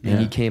Jesse, and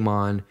he came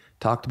on,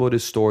 talked about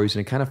his stories,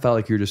 and it kind of felt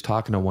like you were just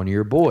talking to one of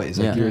your boys.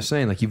 Like you were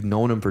saying, like you've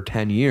known him for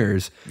 10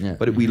 years,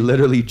 but we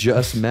literally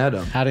just met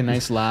him. Had a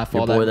nice laugh.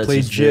 Your All boy that that's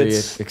played just very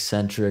jits.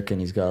 eccentric, and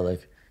he's got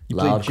like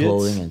played loud jits?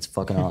 clothing, and it's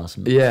fucking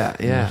awesome. Yeah,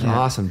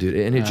 awesome, dude.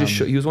 And it just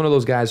he was one of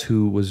those guys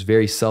who was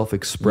very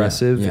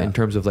self-expressive in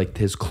terms of like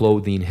his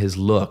clothing, his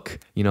look,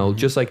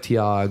 just like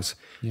Tiags.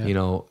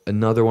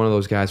 Another one of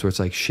those guys where it's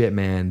like, shit,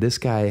 man, this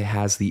guy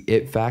has the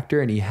it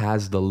factor and he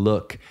has the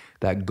look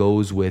that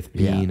goes with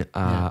being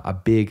a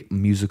big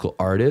musical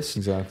artist.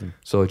 Exactly.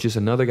 So it's just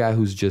another guy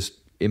who's just,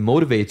 it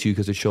motivates you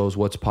because it shows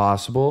what's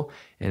possible,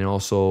 and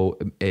also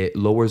it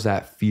lowers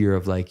that fear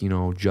of like,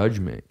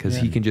 judgment, because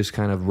he can just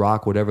kind of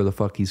rock whatever the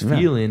fuck he's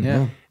feeling,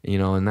 and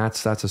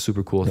that's a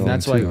super cool thing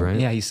That's too, why,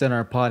 right? he said in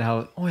our pod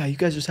how, you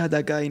guys just had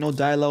that guy,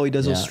 Dialo, he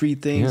does those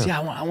street things. Yeah.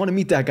 I want to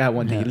meet that guy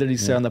one day. He literally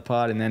said on the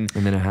pod, and then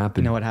it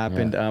happened. You know what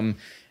happened?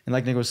 And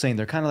like Nick was saying,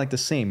 they're kind of like the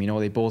same.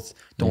 They both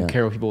don't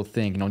care what people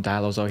think.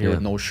 Dialo's out here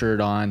with no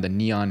shirt on, the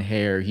neon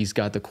hair. He's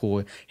got the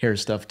cool hair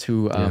stuff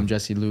too.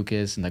 Jesse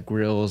Lucas and the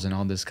grills and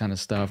all this kind of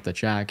stuff, the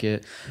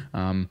jacket.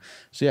 So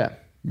yeah,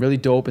 really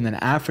dope. And then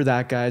after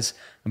that, guys,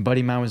 a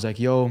buddy of mine was like,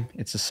 yo,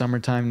 it's the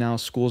summertime now.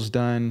 School's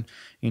done.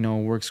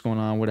 Work's going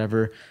on,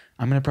 whatever.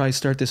 I'm going to probably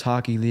start this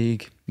hockey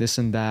league, this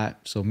and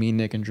that. So me,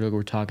 Nick, and Drug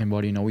were talking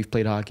about, we've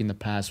played hockey in the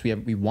past.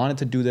 We wanted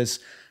to do this.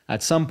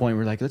 At some point,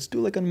 we're like, let's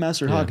do like a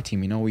Unmastered hockey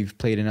team. We've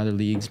played in other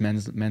leagues,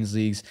 men's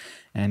leagues,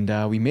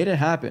 and we made it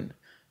happen.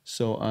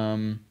 So,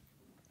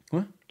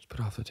 what? Just put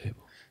it off the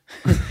table.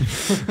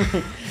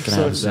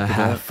 So, That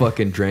half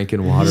fucking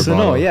drank-in water So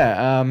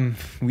bottle.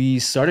 we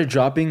started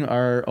dropping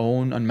our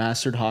own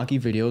Unmastered hockey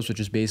videos, which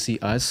is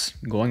basically us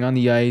going on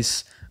the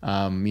ice,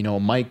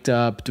 mic'd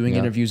up, doing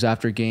interviews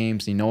after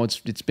games.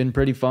 It's been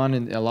pretty fun,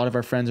 and a lot of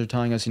our friends are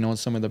telling us,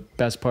 it's some of the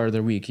best part of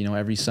their week.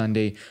 Every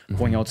Sunday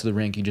going out to the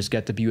rink, you just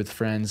get to be with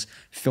friends,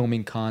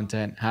 filming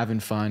content, having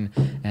fun,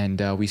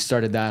 and we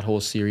started that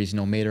whole series.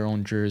 Made our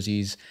own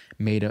jerseys,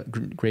 made a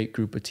great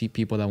group of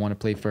people that want to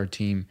play for our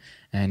team.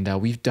 And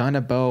we've done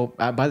about,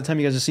 by the time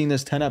you guys have seen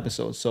this, 10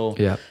 episodes. So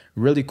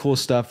really cool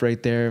stuff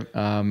right there.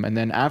 And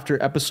then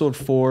after episode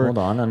 4... hold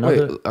on,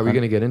 another. Wait, are we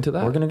going to get into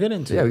that? We're gonna get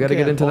into. Yeah, we got to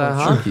get into that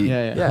hockey.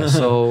 Yeah.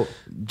 So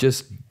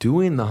just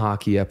doing the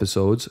hockey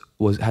episodes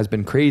has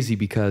been crazy,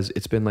 because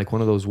it's been like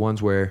one of those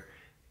ones where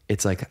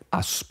it's like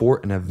a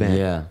sport, an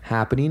event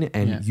happening,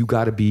 and you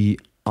got to be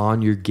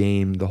on your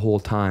game the whole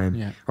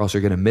time, or else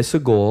you're going to miss a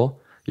goal,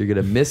 you're going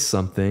to miss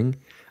something.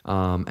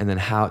 And then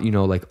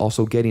like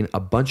also getting a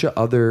bunch of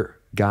other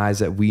guys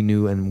that we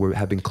knew and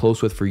have been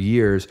close with for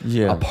years,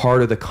 a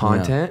part of the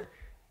content.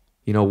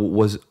 you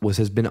know,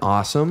 has been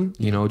awesome.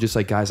 You know, just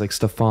like guys like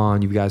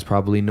Stefan, you guys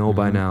probably know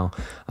by now.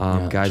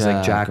 Guys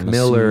like Jack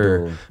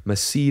Miller,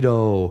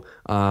 Macedo,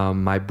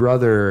 my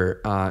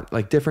brother,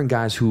 like different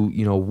guys who,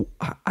 you know,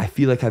 I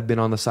feel like have been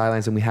on the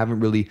sidelines and we haven't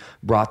really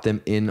brought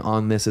them in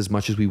on this as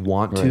much as we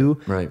want to.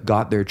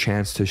 Got their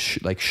chance to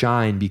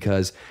shine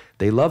because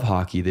they love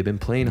hockey. They've been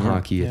playing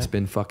hockey. It's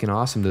been fucking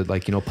awesome to,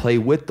 like, you know, play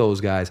with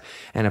those guys.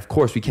 And of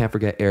course, we can't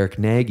forget Eric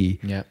Nagy.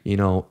 You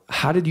know,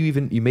 how did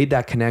you made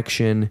that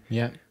connection?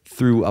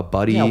 Through a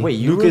buddy. Yeah, wait,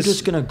 you were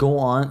just gonna go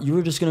on. You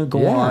were just gonna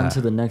go on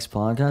to the next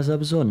podcast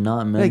episode and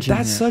not mention like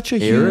that's such a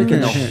Eric huge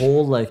and the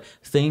whole like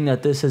thing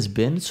that this has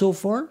been so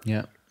far.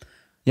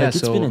 Yeah, like,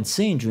 it's been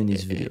insane doing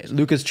these videos.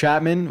 Lucas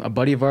Chapman, a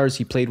buddy of ours,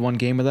 he played one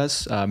game with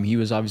us. He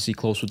was obviously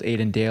close with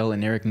Aiden Dale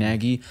and Eric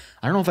Nagy.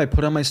 I don't know if I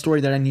put on my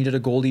story that I needed a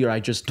goalie or I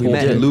just told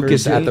him.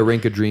 Lucas at the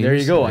Rink of Dreams. There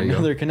you go,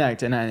 another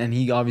connect. And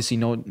he obviously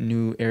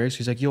knew Eric. So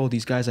he's like, yo,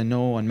 these guys I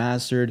know,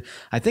 Unmastered.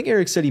 I think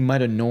Eric said he might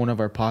have known of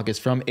our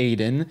podcasts from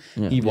Aiden.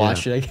 He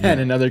watched it again,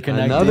 another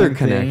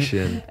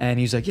connection. And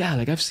he's like, yeah,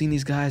 like I've seen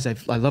these guys.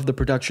 I love the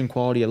production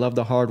quality. I love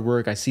the hard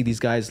work. I see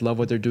these guys love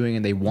what they're doing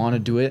and they want to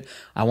do it.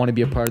 I want to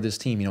be a part of this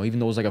team. You know, even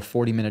though it was like a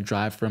 40-minute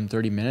drive from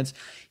 30 minutes,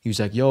 he was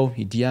like, yo,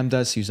 he DM'd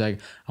us. He was like,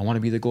 I want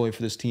to be the goalie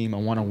for this team. I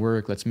want to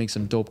work. Let's make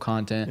some dope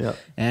content.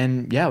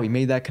 And yeah, we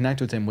made that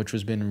connect with him, which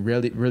has been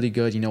really, really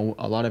good. You know,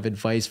 a lot of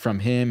advice from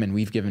him and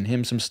we've given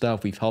him some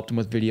stuff. We've helped him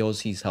with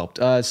videos. He's helped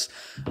us.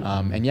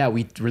 And yeah,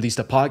 we released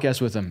a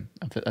podcast with him,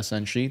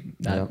 essentially.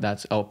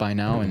 That's out by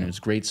now. And it was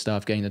great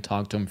stuff getting to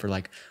talk to him for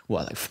like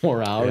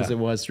 4 hours. It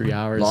was 3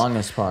 hours.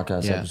 Longest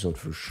podcast episode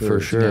for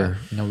sure.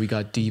 You know, we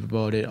got deep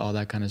about it, all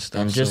that kind of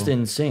stuff. And just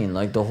insane.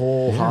 Like the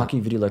whole hockey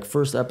video, like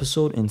first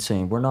episode,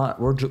 insane.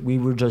 We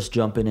were just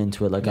jumping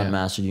into it like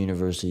Unmastered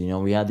University. You know,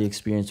 we had the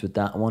experience with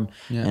that one,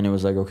 and it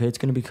was like, okay, it's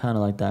gonna be kind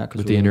of like that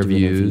with the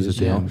interviews,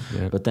 you know.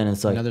 But then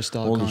it's like,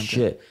 holy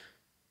shit,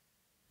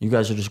 you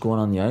guys are just going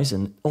on the ice,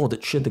 and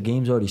the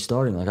game's already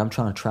starting. Like I'm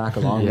trying to track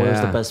along. Where's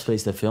the best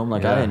place to film?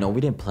 Like I didn't know.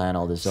 We didn't plan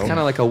all this. It's kind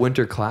of like a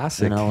winter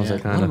classic. And I was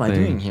like, what am I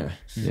doing here?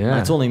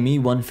 It's only me,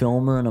 one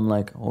filmer, and I'm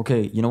like,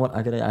 okay, you know what?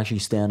 I gotta actually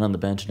stand on the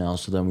bench now.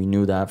 So then we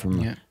knew that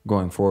from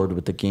going forward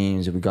with the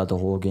games, and we got the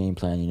whole game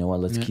plan. You know what?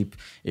 Let's keep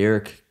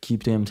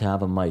him to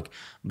have a mic.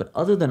 But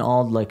other than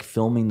all like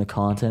filming the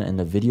content and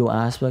the video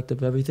aspect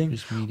of everything,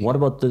 what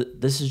about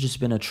this has just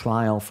been a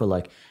trial for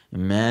like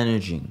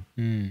managing.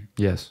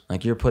 Yes.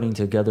 Like you're putting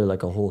together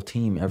like a whole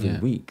team every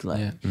week.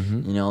 Like,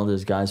 you know,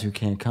 there's guys who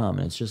can't come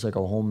and it's just like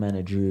a whole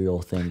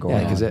managerial thing going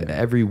on. Yeah, because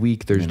every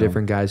week there's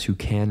different guys who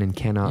can and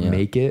cannot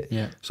make it.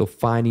 So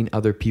finding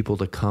other people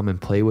to come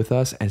and play with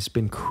us, and it's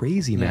been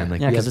crazy, man. Like,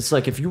 because it's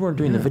like if you weren't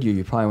doing the video,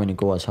 you probably wouldn't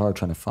go as hard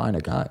trying to find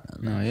a guy.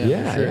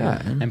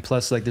 And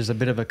plus, like, there's a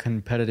bit of a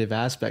competitive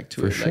aspect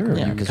to it. For sure. Like,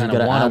 Yeah, you kind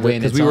of want to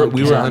win. Because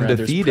we were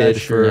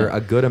undefeated for a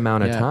good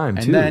amount of time,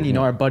 and too. then, you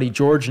know, our buddy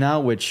George now,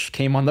 which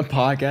came on the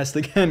podcast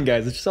again,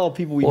 guys. It's just all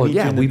people we meet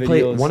in the we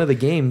played videos. one of the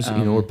games,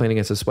 you know, we're playing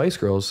against the Spice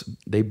Girls.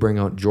 They bring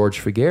out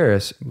George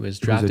Figueres, who was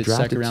drafted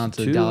second round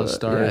to the Dallas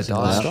Stars.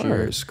 Dallas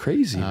Stars.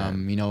 Crazy,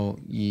 man. You know,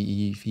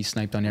 he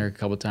sniped on Eric a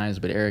couple times,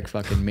 but Eric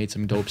fucking made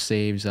some dope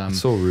saves.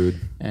 So rude.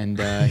 And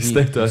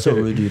so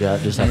rude, dude. I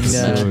just have to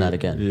mention that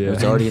again. It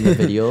was already in the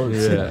video.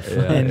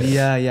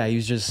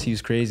 He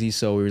was crazy.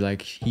 So we were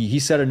like, he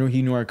said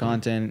he knew our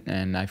content,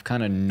 and I've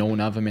kind of known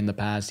of him in the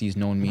past. He's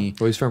known me.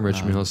 Well, he's from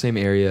Richmond Hill, same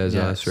area as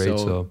us, right?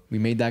 So we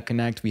made that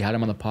connect. We had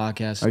him on the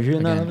podcast. Are you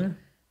hearing that on there?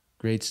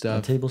 Great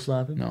stuff. Table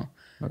slapping? No.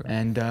 Okay.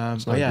 And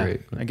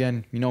great.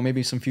 Again, you know,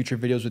 maybe some future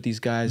videos with these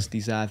guys,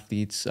 these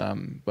athletes.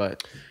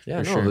 But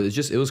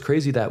it was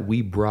crazy that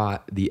we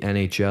brought the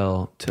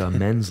NHL to a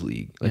men's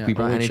league. Like we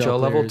brought NHL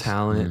level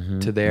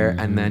talent to there,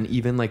 and then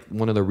even like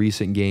one of the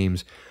recent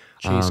games,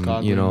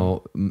 you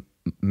know,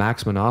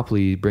 Max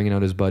Monopoly bringing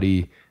out his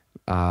buddy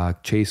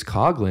Chase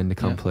Coughlin to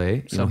come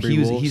play. You know,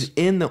 he's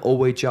in the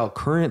OHL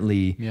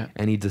currently,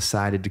 and he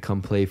decided to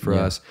come play for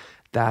us.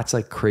 That's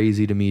like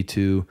crazy to me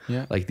too.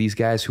 Like these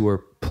guys who are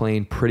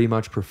playing pretty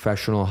much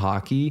professional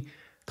hockey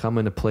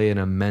coming to play in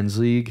a men's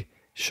league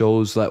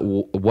shows that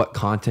what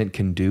content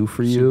can do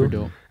for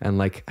you, and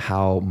like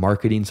how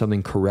marketing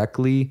something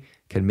correctly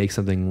can make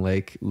something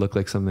like look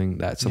like something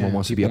that someone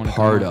wants to be a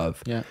part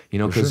of. You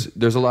know, because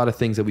there's a lot of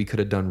things that we could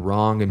have done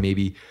wrong and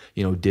maybe,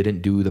 you know,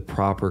 didn't do the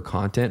proper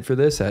content for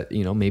this that,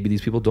 you know, maybe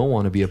these people don't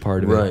want to be a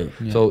part of it.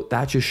 So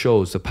that just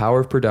shows the power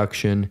of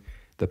production,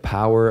 the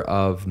power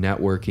of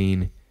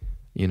networking,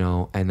 you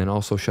know, and then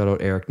also shout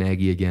out Eric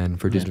Nagy again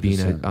for just 100%. Being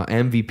an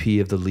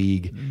MVP of the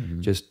league,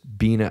 just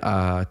being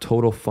a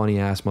total funny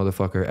ass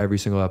motherfucker every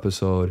single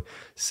episode,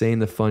 saying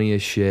the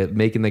funniest shit,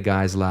 making the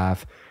guys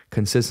laugh,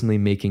 consistently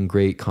making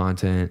great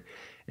content.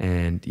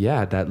 And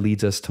yeah, that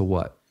leads us to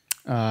what?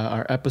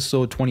 Our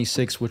episode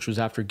 26, which was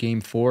after game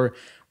 4,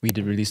 we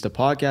did release the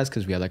podcast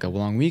because we had like a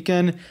long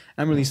weekend,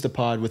 and released the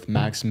pod with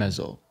Max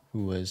Mezzo,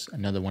 who was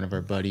another one of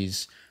our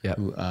buddies. Yep.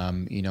 who,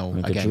 you know,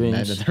 Rink of again,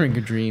 Dreams. the Rink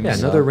of Dreams. Yeah,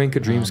 another Rink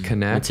of Dreams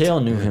connect. Matteo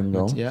knew him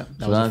though. Yeah,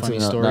 that So was a funny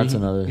story. That's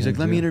another. He's like,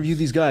 let me interview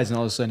these guys, and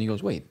all of a sudden he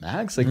goes, wait,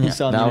 Max? Like, we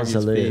saw that the was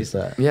interview hilarious.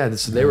 space. That.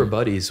 So they were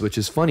buddies, which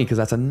is funny because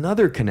that's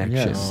another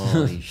connection. Yes.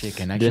 Holy shit,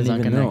 connections Didn't on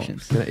even know.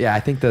 connections. Yeah, I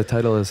think the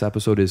title of this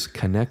episode is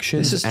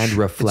Connections and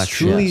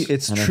Reflection.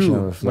 It's Connection true and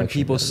when reflection.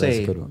 people That's a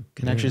say good one.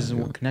 connections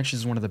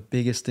is one of the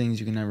biggest things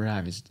you can ever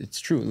have. It's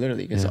true,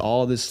 literally, because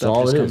all this It's stuff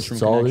all just it comes is. from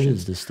It's all it connections.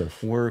 is. This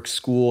stuff. Work,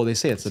 school. They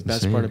say it's the best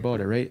insane. part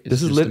about it, right? It's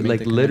This is just to make like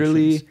the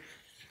literally connections.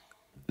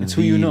 It's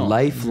who you know.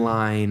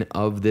 Lifeline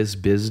of this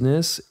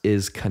business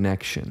is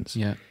connections.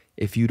 Yeah.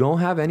 If you don't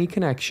have any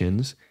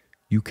connections,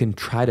 you can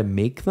try to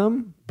make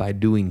them by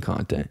doing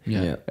content.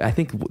 Yeah. I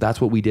think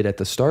that's what we did at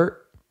the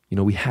start. You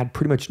know, we had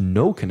pretty much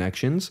no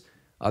connections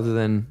other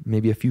than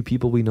maybe a few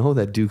people we know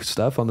that do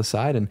stuff on the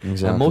side. And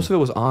most of it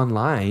was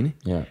online.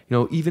 Yeah. You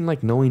know, even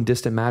like knowing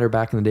Distant Matter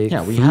back in the day.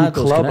 Yeah, we through had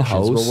those connections,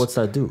 Clubhouse, but what's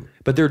that do?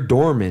 but they're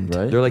dormant.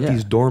 Right? They're like Yeah.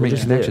 these dormant They're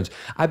just connections.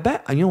 I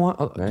bet, you know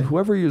what? Right?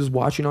 Whoever is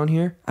watching on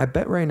here, I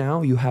bet right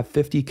now you have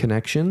 50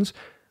 connections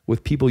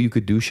with people you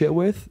could do shit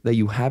with that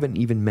you haven't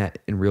even met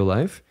in real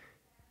life,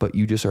 but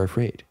you just are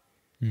afraid.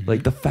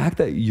 Like the fact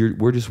that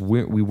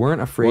we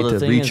weren't afraid Well, the to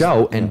thing reach is-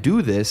 out and yeah.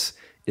 do this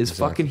is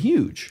fucking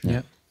huge.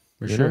 Yeah.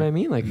 For You sure. know what I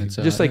mean? Like, It's,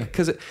 just like,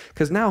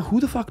 because now who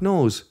the fuck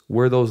knows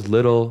where those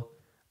little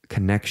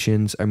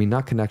connections, I mean,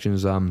 not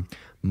connections,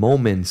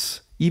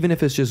 moments, even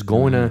if it's just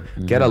going to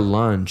get a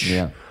lunch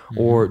Yeah.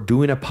 or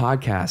doing a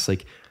podcast,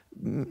 like,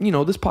 you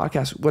know, this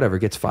podcast, whatever,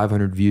 gets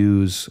 500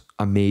 views,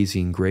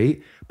 amazing,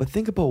 great. But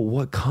think about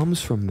what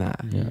comes from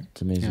that. Yeah,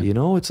 it's amazing. You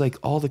know, it's like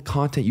all the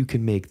content you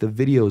can make, the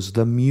videos,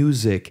 the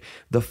music,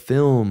 the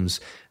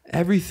films,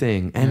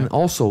 everything. And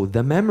also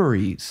the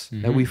memories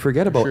that we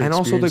forget about. sure, And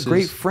also the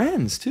great experiences.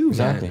 friends too,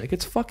 Exactly. man. Like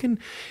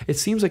it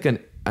seems like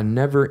a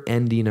never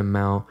ending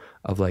amount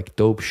of like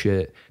dope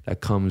shit that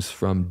comes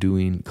from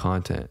doing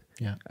content.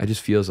 Yeah. I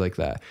just feels like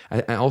that.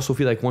 I also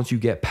feel like once you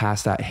get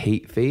past that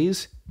hate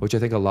phase, which I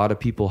think a lot of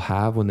people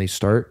have when they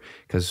start,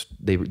 because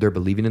they're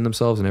believing in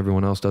themselves and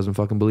everyone else doesn't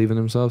fucking believe in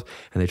themselves,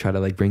 and they try to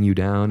like bring you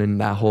down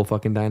and that whole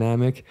fucking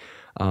dynamic.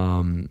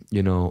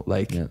 You know,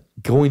 like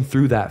going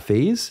through that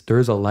phase, there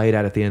is a light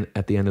at the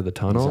end of the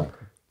tunnel.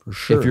 Exactly. For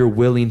sure. If you're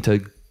willing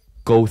to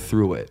go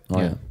through it. Oh,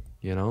 yeah.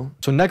 You know?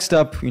 So next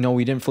up, you know,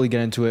 we didn't fully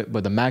get into it,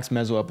 but the Max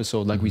Mezzo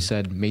episode, like we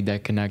said, made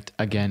that connect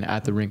again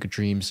at the Rink of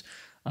Dreams.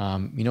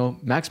 You know,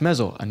 Max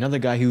Mezzo, another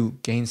guy who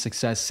gained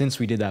success since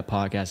we did that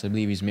podcast. I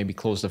believe he's maybe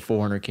close to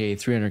 400K,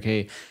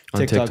 300K On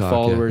TikTok TikTok,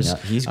 followers. Yeah,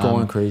 he's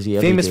going crazy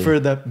every Famous day. for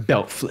the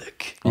belt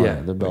flick. Oh,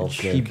 Yeah. the belt.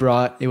 He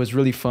brought, it was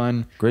really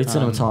fun. Great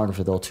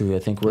cinematographer though too. I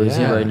think where is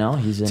he Yeah. right now?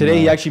 He's in Today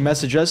he actually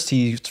messaged us.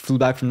 He flew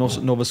back from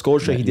Nova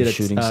Scotia. Yeah, he did he's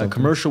shooting a something.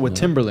 commercial with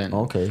Yeah. Timberland.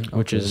 Okay, Which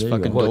okay, is there you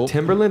fucking go. What, dope.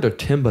 Timberland or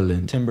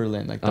Timbaland?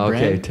 Timberland, like the Okay,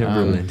 brand.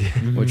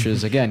 Timberland. Which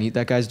is, again,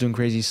 that guy's doing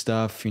crazy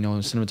stuff. You know,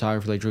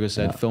 cinematographer, like Druga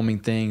said, filming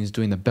things,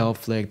 doing the belt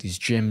flick, these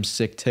gym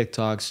sick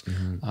TikToks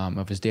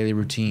of his daily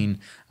routine.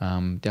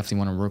 Definitely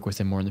want to work with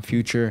him more in the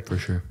future. For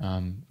sure.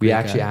 We We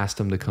actually asked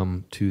him to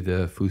come to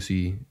the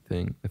Fusi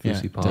thing, the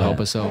Fusi pod. to help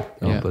us out.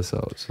 Help us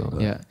out. So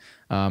Yeah.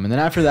 And then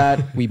after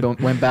that, we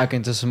went back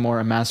into some more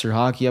Unmastered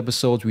Hockey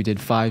episodes. We did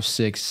 5,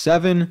 6,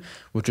 7,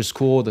 which was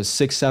cool. The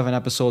 6, 7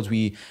 episodes,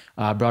 we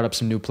brought up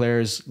some new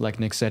players. Like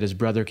Nick said, his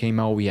brother came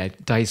out. We had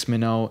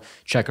Diceman out,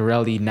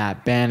 Ceccarelli,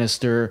 Nat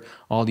Bannister,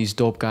 all these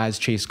dope guys.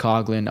 Chase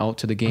Coughlin out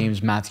to the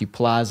games, Matthew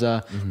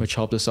Plaza, which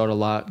helped us out a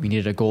lot. We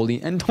needed a goalie.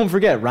 And don't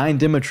forget, Ryan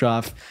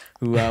Dimitrov,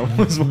 who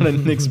was one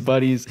of Nick's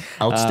buddies.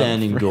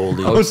 Outstanding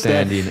goalie.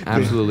 outstanding,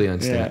 absolutely Yeah,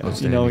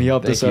 outstanding. you know, he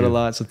helped us out a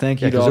lot. So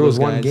thank you to all there was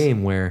those one guys.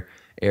 game where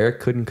Eric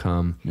couldn't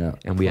come, Yeah.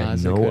 and we had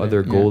Plaza no couldn't,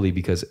 other yeah. goalie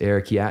because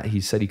Eric he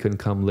said he couldn't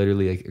come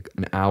literally like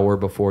an hour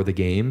before the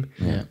game.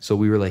 Yeah. So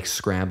we were like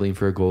scrambling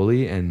for a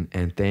goalie,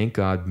 and thank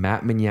God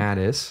Matt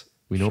Mignatis.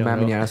 We know Shout Matt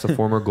out. Mignatis, a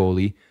former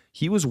goalie.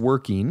 He was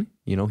working.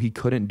 You know, he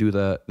couldn't do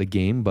the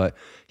game, but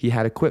he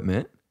had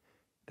equipment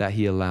that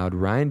he allowed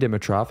Ryan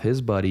Dimitrov,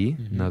 his buddy,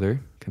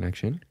 another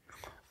connection,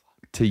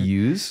 to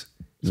use,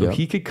 so Yep.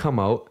 he could come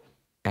out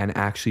and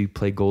actually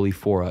play goalie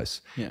for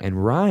us. Yeah.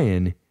 And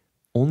Ryan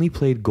only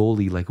played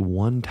goalie like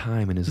one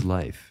time in his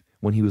life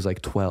when he was like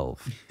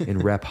 12 in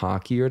rep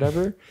hockey or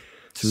whatever.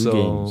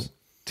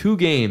 Two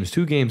games.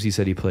 Two games he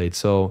said he played.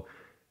 So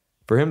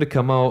for him to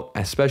come out,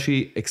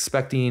 especially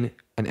expecting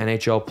an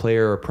NHL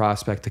player or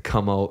prospect to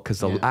come out, because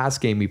the last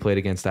game we played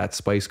against that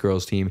Spice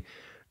Girls team,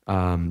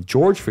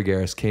 George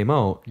Figueres came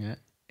out, Yeah.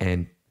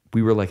 and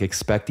we were like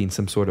expecting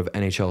some sort of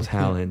NHL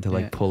talent to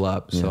like Yeah. pull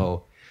up.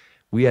 So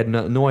we had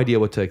no idea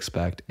what to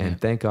expect. And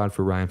thank God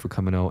for Ryan for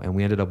coming out. And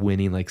we ended up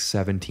winning like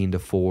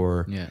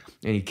 17-4. Yeah.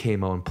 And he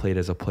came out and played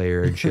as a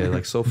player and shit.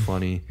 Like so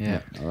funny.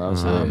 Yeah. Oh, that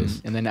was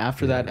hilarious. And then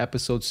after that,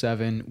 episode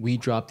 7, we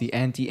dropped the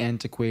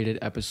anti-antiquated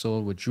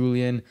episode with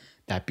Julian.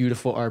 That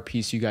beautiful art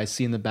piece you guys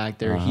see in the back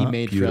there. He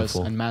made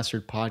Beautiful. for us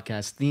Unmastered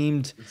Podcast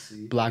themed.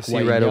 Black, See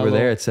white, right yellow. over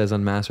there, it says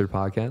Unmastered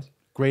Podcast.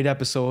 Great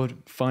episode.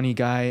 Funny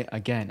guy.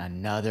 Again,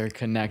 another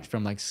connect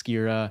from like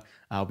Skira.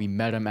 We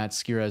met him at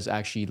Skira's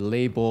actually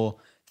label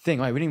thing.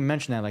 Right, we didn't even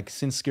mention that. Like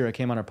since Skira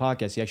came on our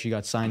podcast, he actually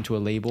got signed to a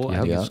label.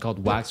 I think it's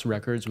called Wax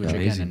Records, which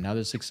again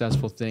another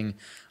successful thing.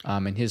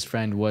 And his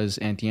friend was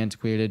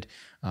Anti-Antiquated.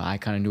 I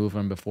kind of knew of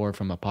him before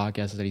from a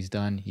podcast that he's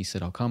done. He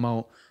said, "I'll come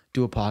out,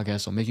 do a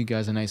podcast. I'll make you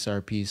guys a nice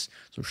art piece."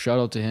 So shout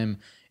out to him.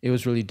 It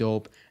was really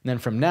dope. And then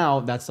from now,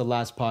 that's the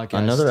last podcast.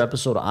 Another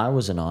episode I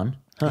wasn't on.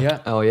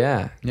 Yeah. Oh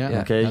yeah.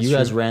 Okay, you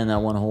guys ran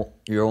that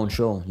your own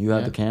show. You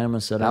had the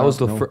camera set up. That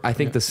was I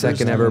think the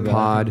second ever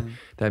pod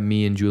that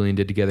me and Julian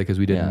did together because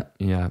we didn't.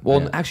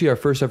 Well, actually, our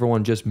first ever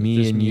one, just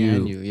me and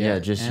you. Yeah,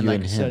 just and you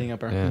like and him. setting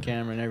up our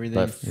camera and everything.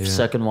 But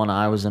second one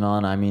I wasn't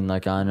on. I mean,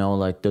 like I know,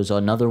 like there's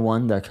another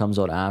one that comes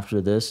out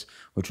after this,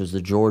 which was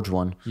the George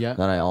one.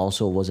 That I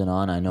also wasn't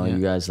on. I know you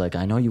guys like.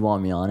 I know you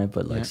want me on it,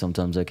 but like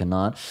sometimes I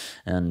cannot,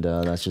 and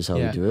that's just how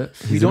we do it.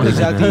 We don't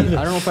exactly.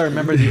 I don't know if I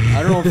remember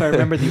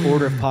the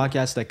order of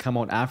podcasts that come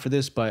out after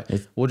this, but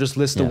we'll just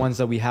list the ones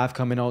that we have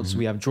coming out. So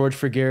we have George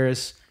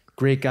Fergaris,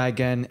 great guy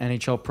again,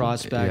 NHL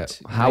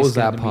prospect. How was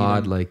that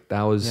pod? Like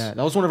that was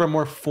one of our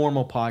more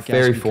formal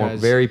podcasts.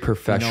 Very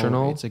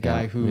professional. It's a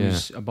guy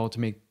who's about to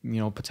make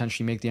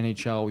potentially make the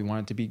NHL. We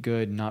want it to be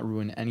good, not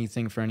ruin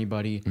anything for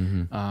anybody.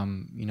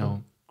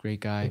 Great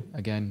guy.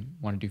 Again,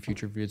 want to do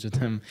future videos with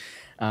him.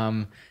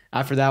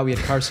 After that, we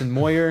had Carson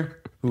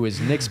Moyer, who is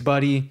Nick's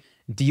buddy,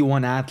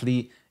 D1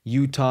 athlete.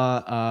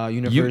 Utah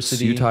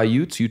University. Utah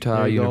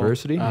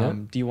University.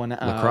 D1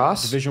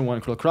 lacrosse. Division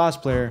 1 lacrosse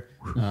player.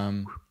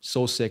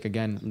 So sick.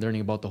 Again,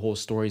 learning about the whole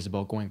stories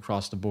about going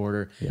across the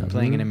border,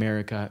 playing in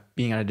America,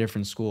 being at a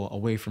different school,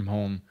 away from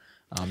home.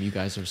 You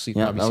guys have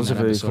probably that was seen a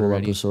very cool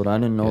already. episode. I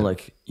didn't know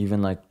like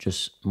even like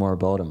just more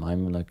about him.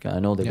 I'm like I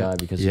know the guy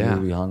because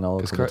we hung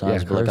out a couple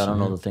times, but like I don't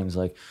know the things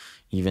like.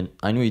 Even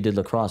I knew he did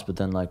lacrosse, but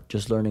then like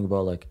just learning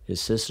about like his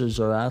sisters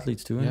are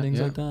athletes too and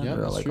things like that.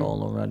 They're like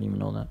all over. I didn't even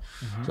know that.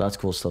 So that's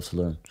cool stuff to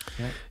learn.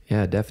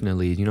 Yeah,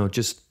 definitely.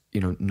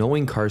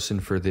 Knowing Carson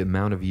for the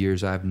amount of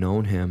years I've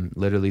known him,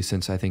 literally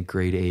since I think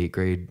grade 8,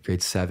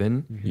 grade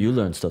 7. You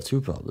learned stuff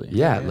too, probably.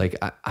 Yeah. Like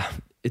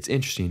it's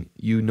interesting.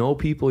 You know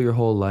people your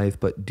whole life,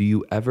 but do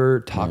you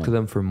ever talk to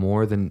them for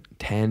more than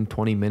 10,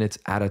 20 minutes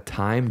at a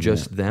time,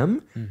 just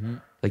them?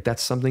 Like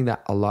that's something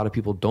that a lot of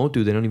people don't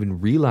do. They don't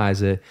even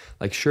realize it.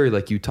 Like sure,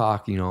 like you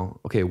talk,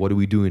 okay, what are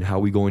we doing? How are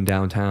we going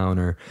downtown?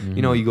 Or,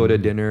 you go to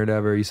dinner or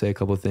whatever, you say a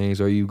couple of things,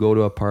 or you go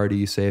to a party,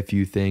 you say a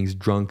few things,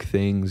 drunk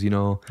things,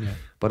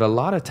 But a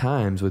lot of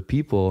times with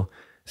people,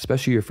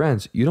 especially your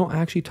friends, you don't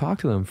actually talk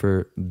to them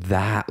for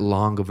that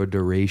long of a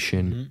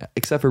duration,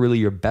 except for really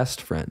your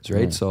best friends,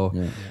 right?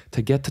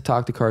 To get to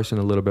talk to Carson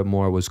a little bit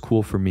more was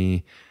cool for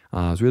me. It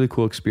was a really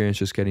cool experience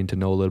just getting to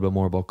know a little bit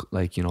more about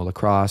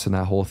lacrosse and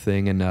that whole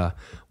thing, and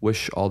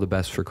wish all the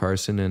best for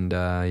Carson. And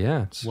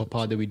what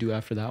pod did we do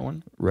after that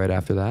one? Right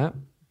after that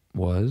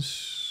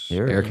was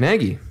Eric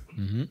Nagy.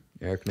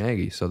 Eric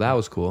Nagy. So that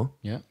was cool.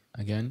 Yeah.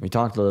 Again, we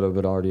talked a little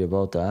bit already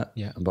about that.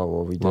 Yeah. About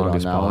what we did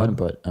longest on that pod. one,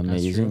 but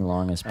amazing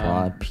longest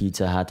pod.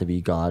 Pizza had to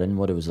be gotten.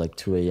 What it was like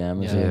 2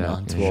 a.m. or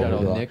something. Shout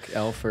out Nick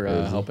L for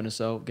helping us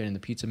out, getting the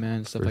pizza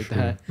man, stuff like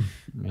that.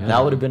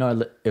 That would have been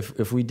our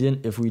if we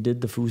did the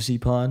Fusi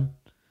pod.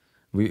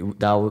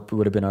 That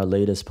would have been our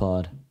latest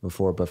pod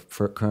before, but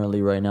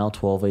currently right now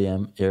 12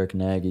 a.m. Eric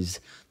Nagy's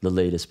the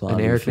latest pod.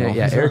 And Eric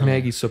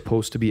Nagy's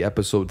supposed to be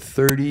episode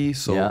 30,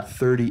 so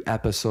 30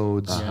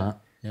 episodes.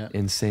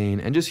 Insane.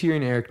 And just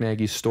hearing Eric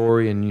Nagy's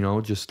story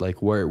and just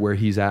like where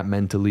he's at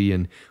mentally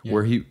and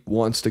where he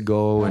wants to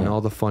go and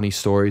all the funny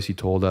stories he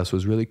told us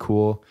was really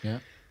cool.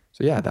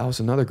 So that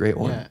was another great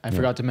one. I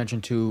forgot to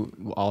mention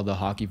too, all the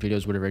hockey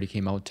videos would have already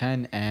came out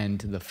 10, and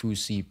the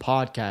Fusi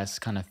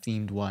podcast kind of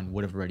themed one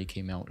would have already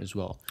came out as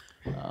well.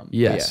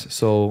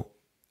 So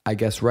I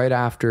guess right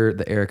after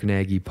the Eric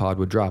Nagy pod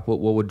would drop, what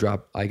would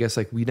drop? I guess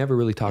like we never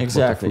really talked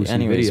about the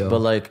Fusi video.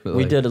 But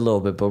we did a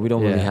little bit, but we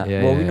don't really have.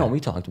 We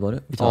talked about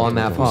it. We talked on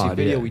that pod.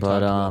 Video we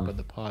talked about, but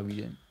the pod we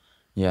didn't.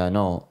 Yeah,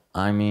 no.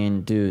 I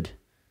mean, dude,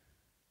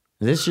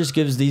 this just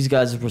gives these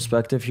guys a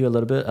perspective here a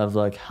little bit of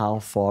like how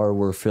far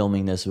we're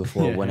filming this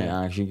before when it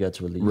actually gets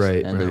released.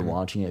 They're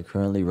watching it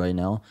currently right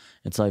now.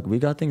 It's like we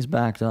got things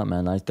backed up,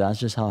 man. Like that's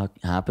just how it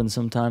happens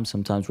sometimes.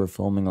 Sometimes we're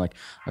filming like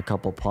a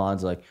couple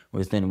pods like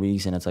within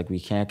weeks, and it's like we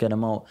can't get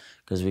them out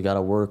because we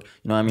gotta work.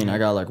 I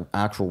got like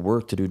actual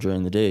work to do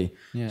during the day.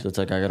 So it's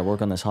like I gotta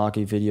work on this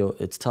hockey video.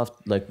 It's tough.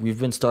 Like we've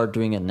been start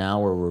doing it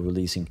now where we're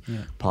releasing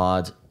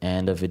pods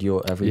and a video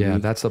every week. Yeah,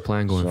 that's the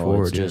plan going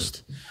forward.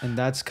 And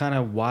that's kind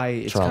of why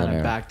it's kind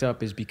of backed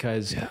up, is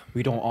because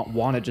we don't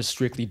want to just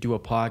strictly do a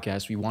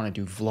podcast. We want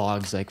to do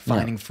vlogs like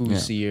finding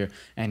Fusi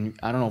and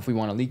I don't know if we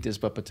want to leak this,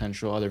 but potential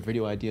other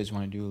video ideas. We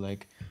want to do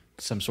like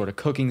some sort of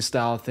cooking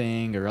style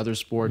thing or other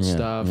sports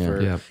stuff,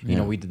 or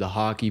we did the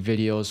hockey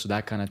videos, so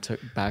that kind of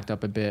backed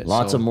up a bit.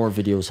 Lots of more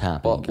videos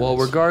happen. Well,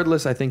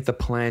 regardless, I think the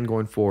plan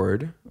going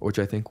forward, which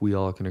I think we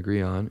all can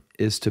agree on,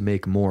 is to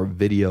make more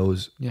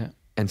videos.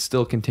 And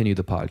still continue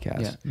the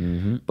podcast,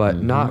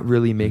 but not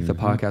really make the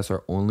podcast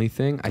our only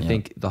thing. I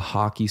think the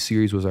hockey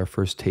series was our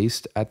first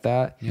taste at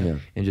that,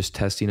 and just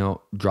testing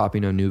out,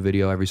 dropping a new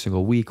video every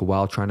single week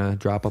while trying to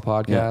drop a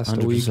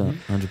podcast a week.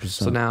 100%.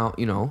 So now,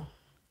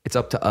 it's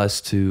up to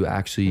us to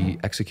actually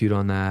execute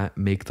on that,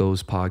 make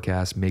those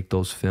podcasts, make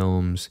those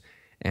films,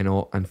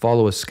 and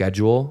follow a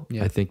schedule.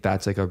 I think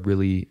that's like a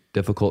really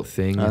difficult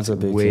thing. That's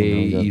it's way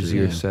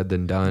easier said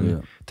than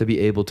done to be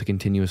able to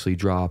continuously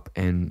drop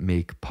and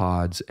make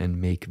pods and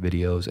make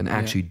videos and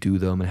actually do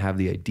them and have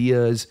the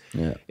ideas.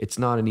 It's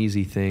not an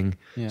easy thing.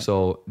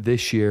 So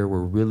this year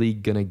we're really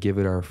gonna give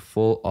it our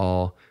full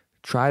all,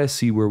 try to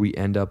see where we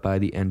end up by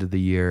the end of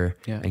the year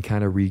and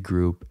kind of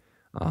regroup.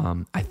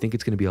 I think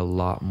it's gonna be a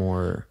lot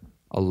more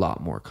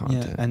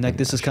content. And like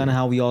this is kind of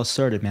how we all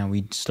started, man.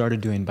 We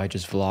started doing by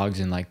just vlogs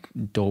and like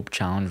dope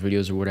challenge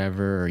videos or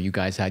whatever, or you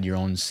guys had your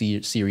own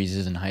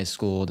series in high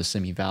school, the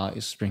Simi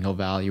Valley, Spring Hill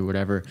Valley or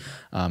whatever.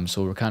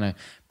 So we're kind of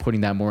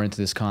putting that more into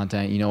this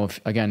content. You know,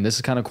 again, this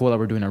is kind of cool that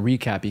we're doing a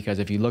recap, because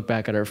if you look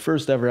back at our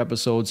first ever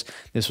episodes,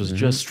 this was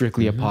just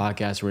strictly a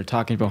podcast. We're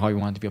talking about how we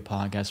want it to be a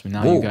podcast, but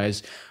now you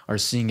guys are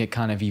seeing it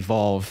kind of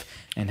evolve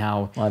and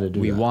how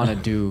we want to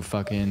do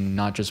fucking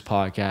not just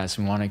podcasts.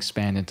 We want to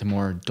expand into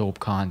more dope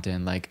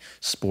content like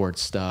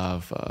sports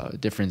stuff,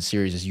 different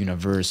series,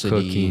 university,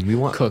 cooking. We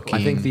want cooking.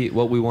 I think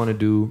what we want to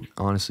do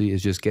honestly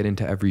is just get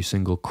into every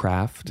single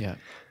craft.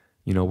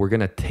 You know, we're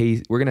gonna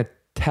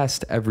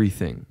test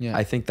everything.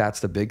 I think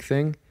that's the big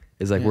thing,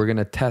 is like we're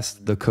gonna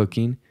test the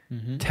cooking,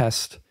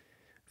 test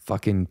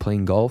fucking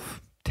playing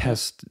golf,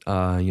 test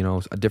you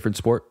know, a different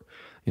sport,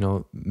 you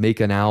know, make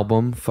an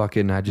album.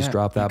 Fucking I just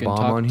dropped that bomb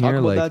on here.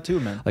 Talk like about that too,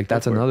 man. Like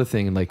that's another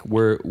thing. Like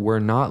we're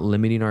not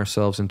limiting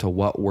ourselves into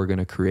what we're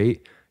gonna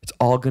create. It's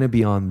all gonna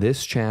be on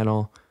this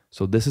channel.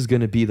 So this is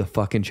gonna be the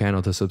fucking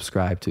channel to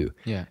subscribe to.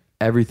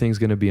 Everything's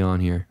gonna be on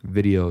here.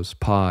 Videos,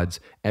 pods,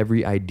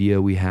 every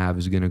idea we have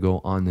is gonna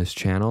go on this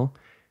channel.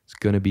 It's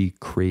gonna be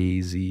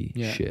crazy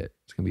shit.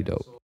 It's gonna be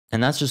dope.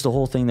 And that's just the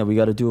whole thing that we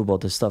got to do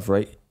about this stuff,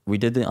 right? We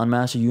did the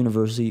Unmastered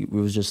University. We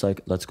was just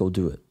like, let's go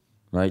do it,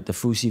 right? The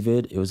Fusi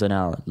vid, it was an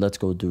hour. Let's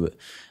go do it.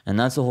 And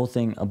that's the whole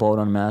thing about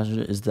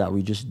Unmastered, is that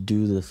we just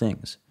do the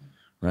things,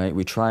 right?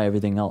 We try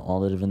everything out, all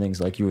the different things,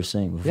 like you were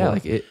saying before. Yeah,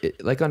 like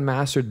it like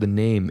Unmastered, the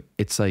name,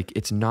 it's like,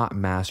 it's not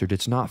mastered.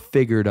 It's not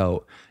figured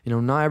out. You know,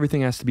 not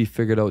everything has to be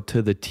figured out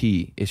to the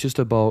T. It's just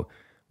about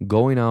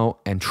going out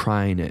and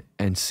trying it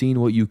and seeing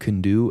what you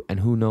can do, and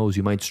who knows,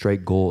 you might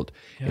strike gold.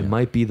 It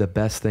might be the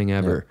best thing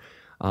ever.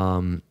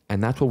 And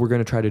that's what we're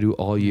going to try to do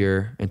all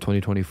year in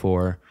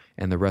 2024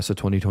 and the rest of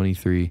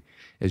 2023,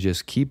 is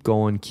just keep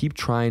going, keep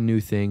trying new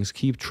things,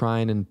 keep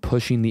trying and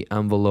pushing the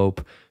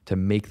envelope to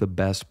make the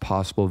best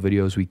possible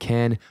videos we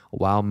can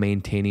while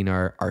maintaining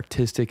our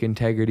artistic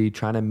integrity,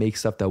 trying to make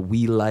stuff that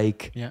we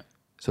like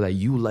so that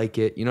you like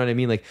it. You know what I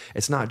mean? Like,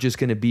 it's not just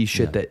going to be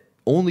shit that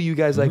only you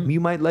guys like. You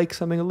might like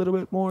something a little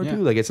bit more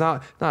too. Like, it's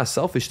not a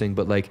selfish thing,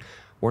 but like,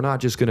 we're not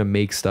just gonna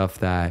make stuff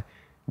that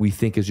we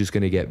think is just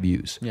gonna get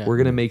views. We're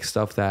gonna make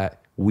stuff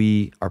that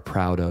we are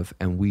proud of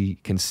and we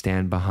can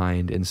stand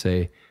behind and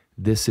say,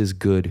 this is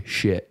good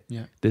shit.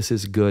 This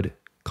is good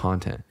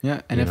content.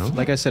 And if,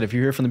 like I said, if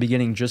you're here from the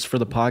beginning just for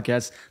the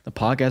podcasts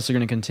are going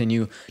to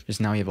continue.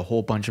 Just now we have a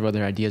whole bunch of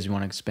other ideas we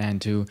want to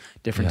expand to,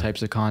 different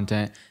types of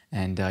content,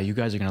 and you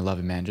guys are going to love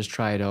it, man. Just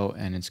try it out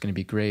and it's going to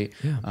be great.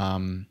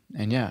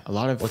 And a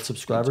lot of... What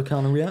subscriber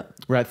count are we at?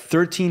 We're at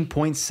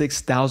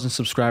 13.6 thousand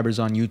subscribers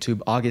on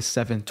YouTube, August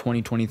 7th,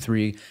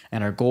 2023.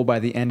 And our goal by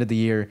the end of the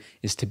year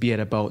is to be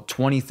at about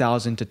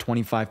 20,000 to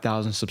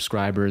 25,000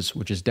 subscribers,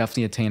 which is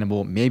definitely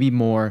attainable, maybe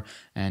more.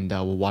 And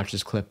we'll watch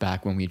this clip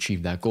back when we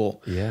achieve that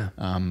goal.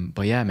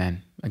 But yeah,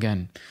 man,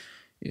 again,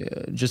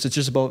 it's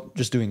just about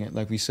just doing it.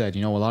 Like we said,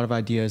 you know, a lot of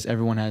ideas,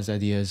 everyone has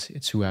ideas.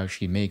 It's who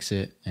actually makes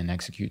it and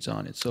executes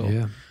on it. So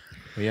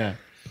and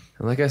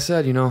like I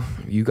said, you know,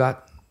 you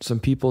got some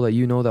people that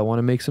you know that want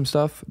to make some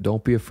stuff.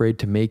 Don't be afraid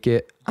to make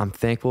it. I'm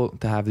thankful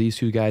to have these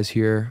two guys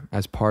here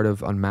as part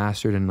of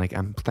Unmastered, and like,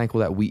 I'm thankful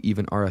that we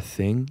even are a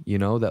thing, you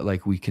know, that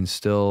like we can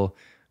still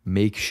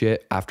make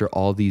shit after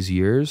all these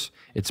years.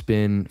 It's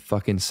been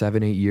fucking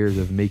 7-8 years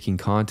of making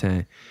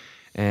content.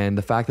 And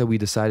the fact that we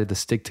decided to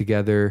stick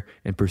together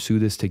and pursue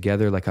this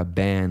together like a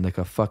band, like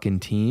a fucking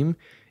team,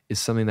 is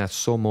something that's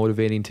so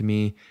motivating to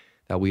me,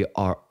 that we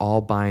are all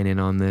buying in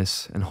on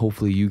this. And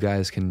hopefully you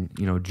guys can,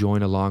 you know,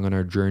 join along on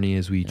our journey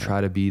as we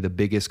try to be the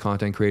biggest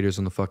content creators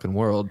in the fucking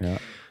world.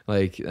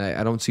 Like,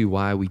 I don't see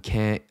why we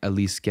can't at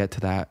least get to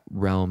that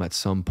realm at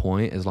some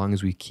point, as long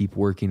as we keep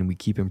working and we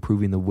keep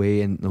improving the way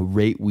and the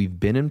rate we've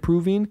been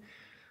improving.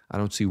 I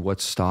don't see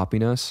what's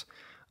stopping us.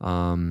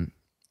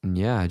 And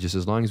yeah, just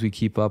as long as we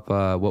keep up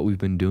what we've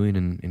been doing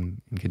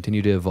and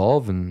continue to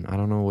evolve, and I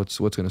don't know what's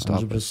going to stop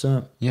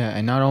 100%. us. Yeah,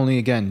 and not only,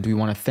 again, do we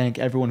want to thank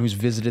everyone who's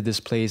visited this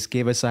place,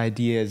 gave us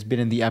ideas, been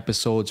in the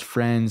episodes,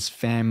 friends,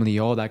 family,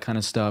 all that kind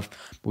of stuff,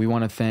 but we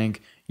want to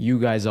thank you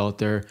guys out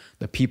there,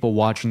 the people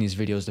watching these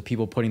videos, the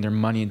people putting their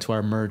money into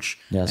our merch.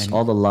 Yes,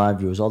 all the live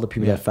viewers, all the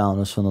people that found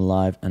us from the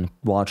live and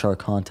watch our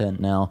content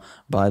now,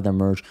 buy the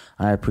merch.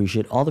 I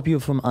appreciate all the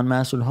people from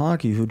Unmastered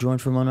Hockey who joined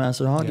from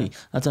Unmastered Hockey.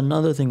 That's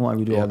another thing why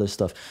we do all this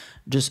stuff.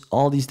 Just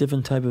all these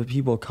different type of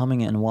people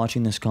coming in and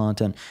watching this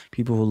content,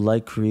 people who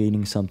like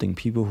creating something,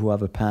 people who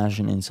have a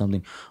passion in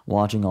something,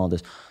 watching all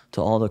this.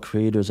 to all the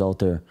creators out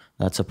there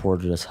that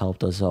supported us,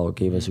 helped us out,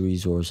 gave us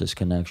resources,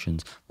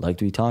 connections,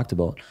 like we talked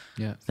about.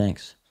 Yeah.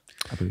 Thanks.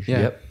 I appreciate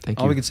Yeah. it. Thank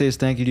you. All we can say is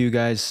thank you to you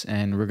guys,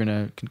 and we're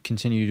gonna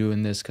continue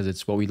doing this because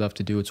it's what we love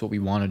to do. It's what we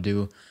want to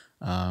do.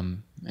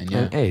 And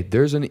hey,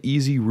 there's an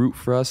easy route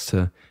for us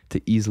to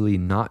easily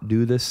not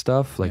do this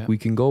stuff. Like we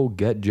can go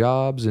get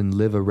jobs and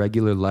live a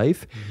regular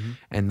life,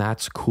 and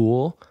that's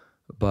cool.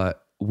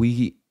 But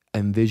we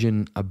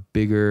envision a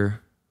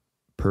bigger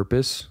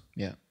purpose.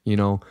 Yeah. You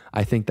know,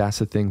 I think that's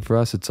the thing for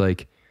us. It's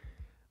like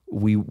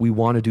we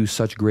want to do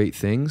such great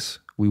things.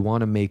 We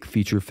want to make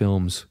feature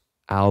films,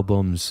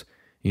 albums,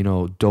 you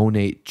know,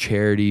 donate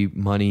charity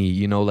money,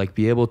 you know, like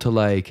be able to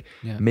like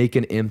make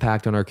an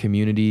impact on our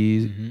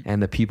communities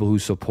and the people who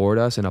support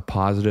us in a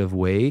positive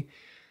way.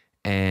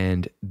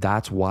 And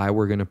that's why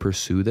we're going to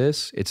pursue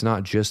this. It's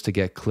not just to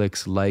get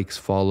clicks, likes,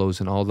 follows,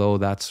 and although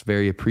that's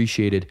very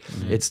appreciated,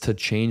 it's to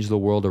change the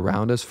world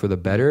around us for the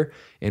better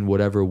in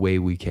whatever way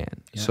we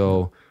can.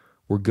 So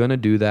we're going to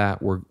do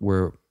that.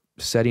 We're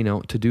setting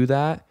out to do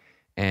that.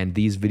 And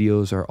these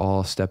videos are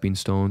all stepping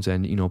stones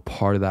and, you know,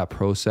 part of that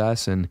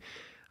process. And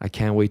I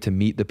can't wait to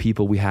meet the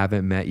people we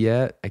haven't met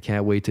yet. I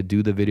can't wait to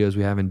do the videos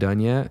we haven't done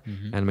yet.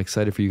 And I'm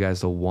excited for you guys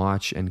to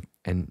watch and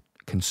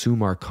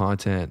consume our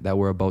content that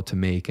we're about to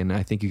make. And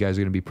I think you guys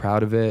are going to be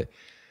proud of it.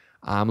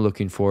 I'm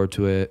looking forward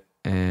to it.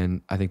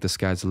 And I think the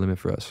sky's the limit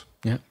for us.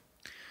 Yeah.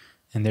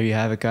 And there you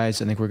have it,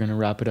 guys. I think we're going to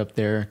wrap it up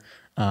there.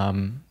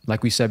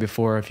 Like we said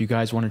before, if you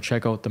guys want to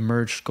check out the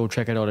merch, go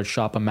check it out at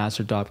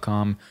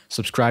shopunmastered.com.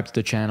 Subscribe to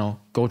the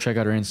channel. Go check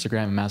out our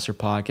Instagram, Unmastered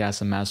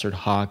Podcast, Unmastered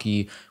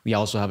Hockey. We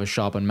also have a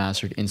Shop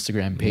Unmastered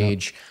Instagram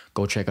page.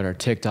 Go check out our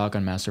TikTok,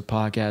 Unmastered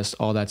Podcast,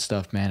 all that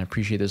stuff, man.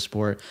 Appreciate the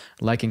support.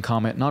 Like and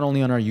comment, not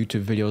only on our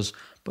YouTube videos,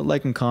 but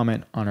like and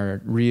comment on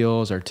our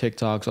reels, our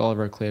TikToks, all of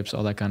our clips,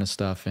 all that kind of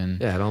stuff.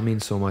 And yeah, it all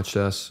means so much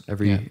to us.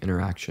 Every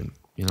interaction,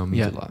 you know,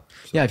 means a lot.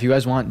 So. Yeah, if you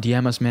guys want,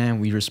 DM us, man.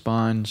 We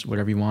respond,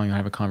 whatever you want. You want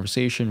to have a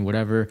conversation,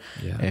 whatever.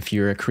 Yeah. If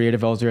you're a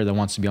creative out there that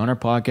wants to be on our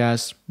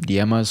podcast,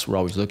 DM us. We're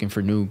always looking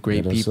for new,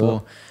 great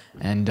people.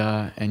 And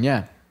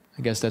yeah,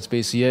 I guess that's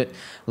basically it.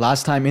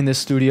 Last time in this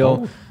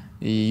studio,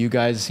 you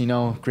guys, you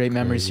know, great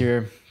memories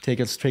here. Take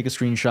a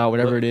screenshot,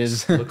 whatever it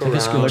is. Look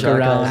around. Look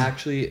around.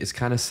 Actually, it's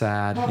kind of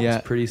sad. Yeah.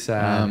 It's pretty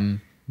sad.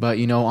 But,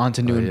 you know, on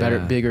to new and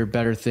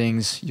better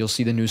things. You'll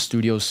see the new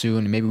studio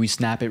soon. Maybe we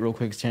snap it real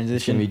quick, transition.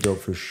 It's going to be dope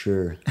for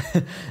sure.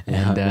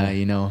 And,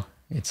 you know,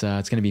 it's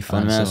going to be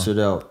fun. Unmastered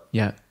out.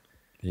 Yeah.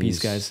 Peace,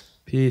 guys.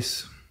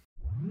 Peace.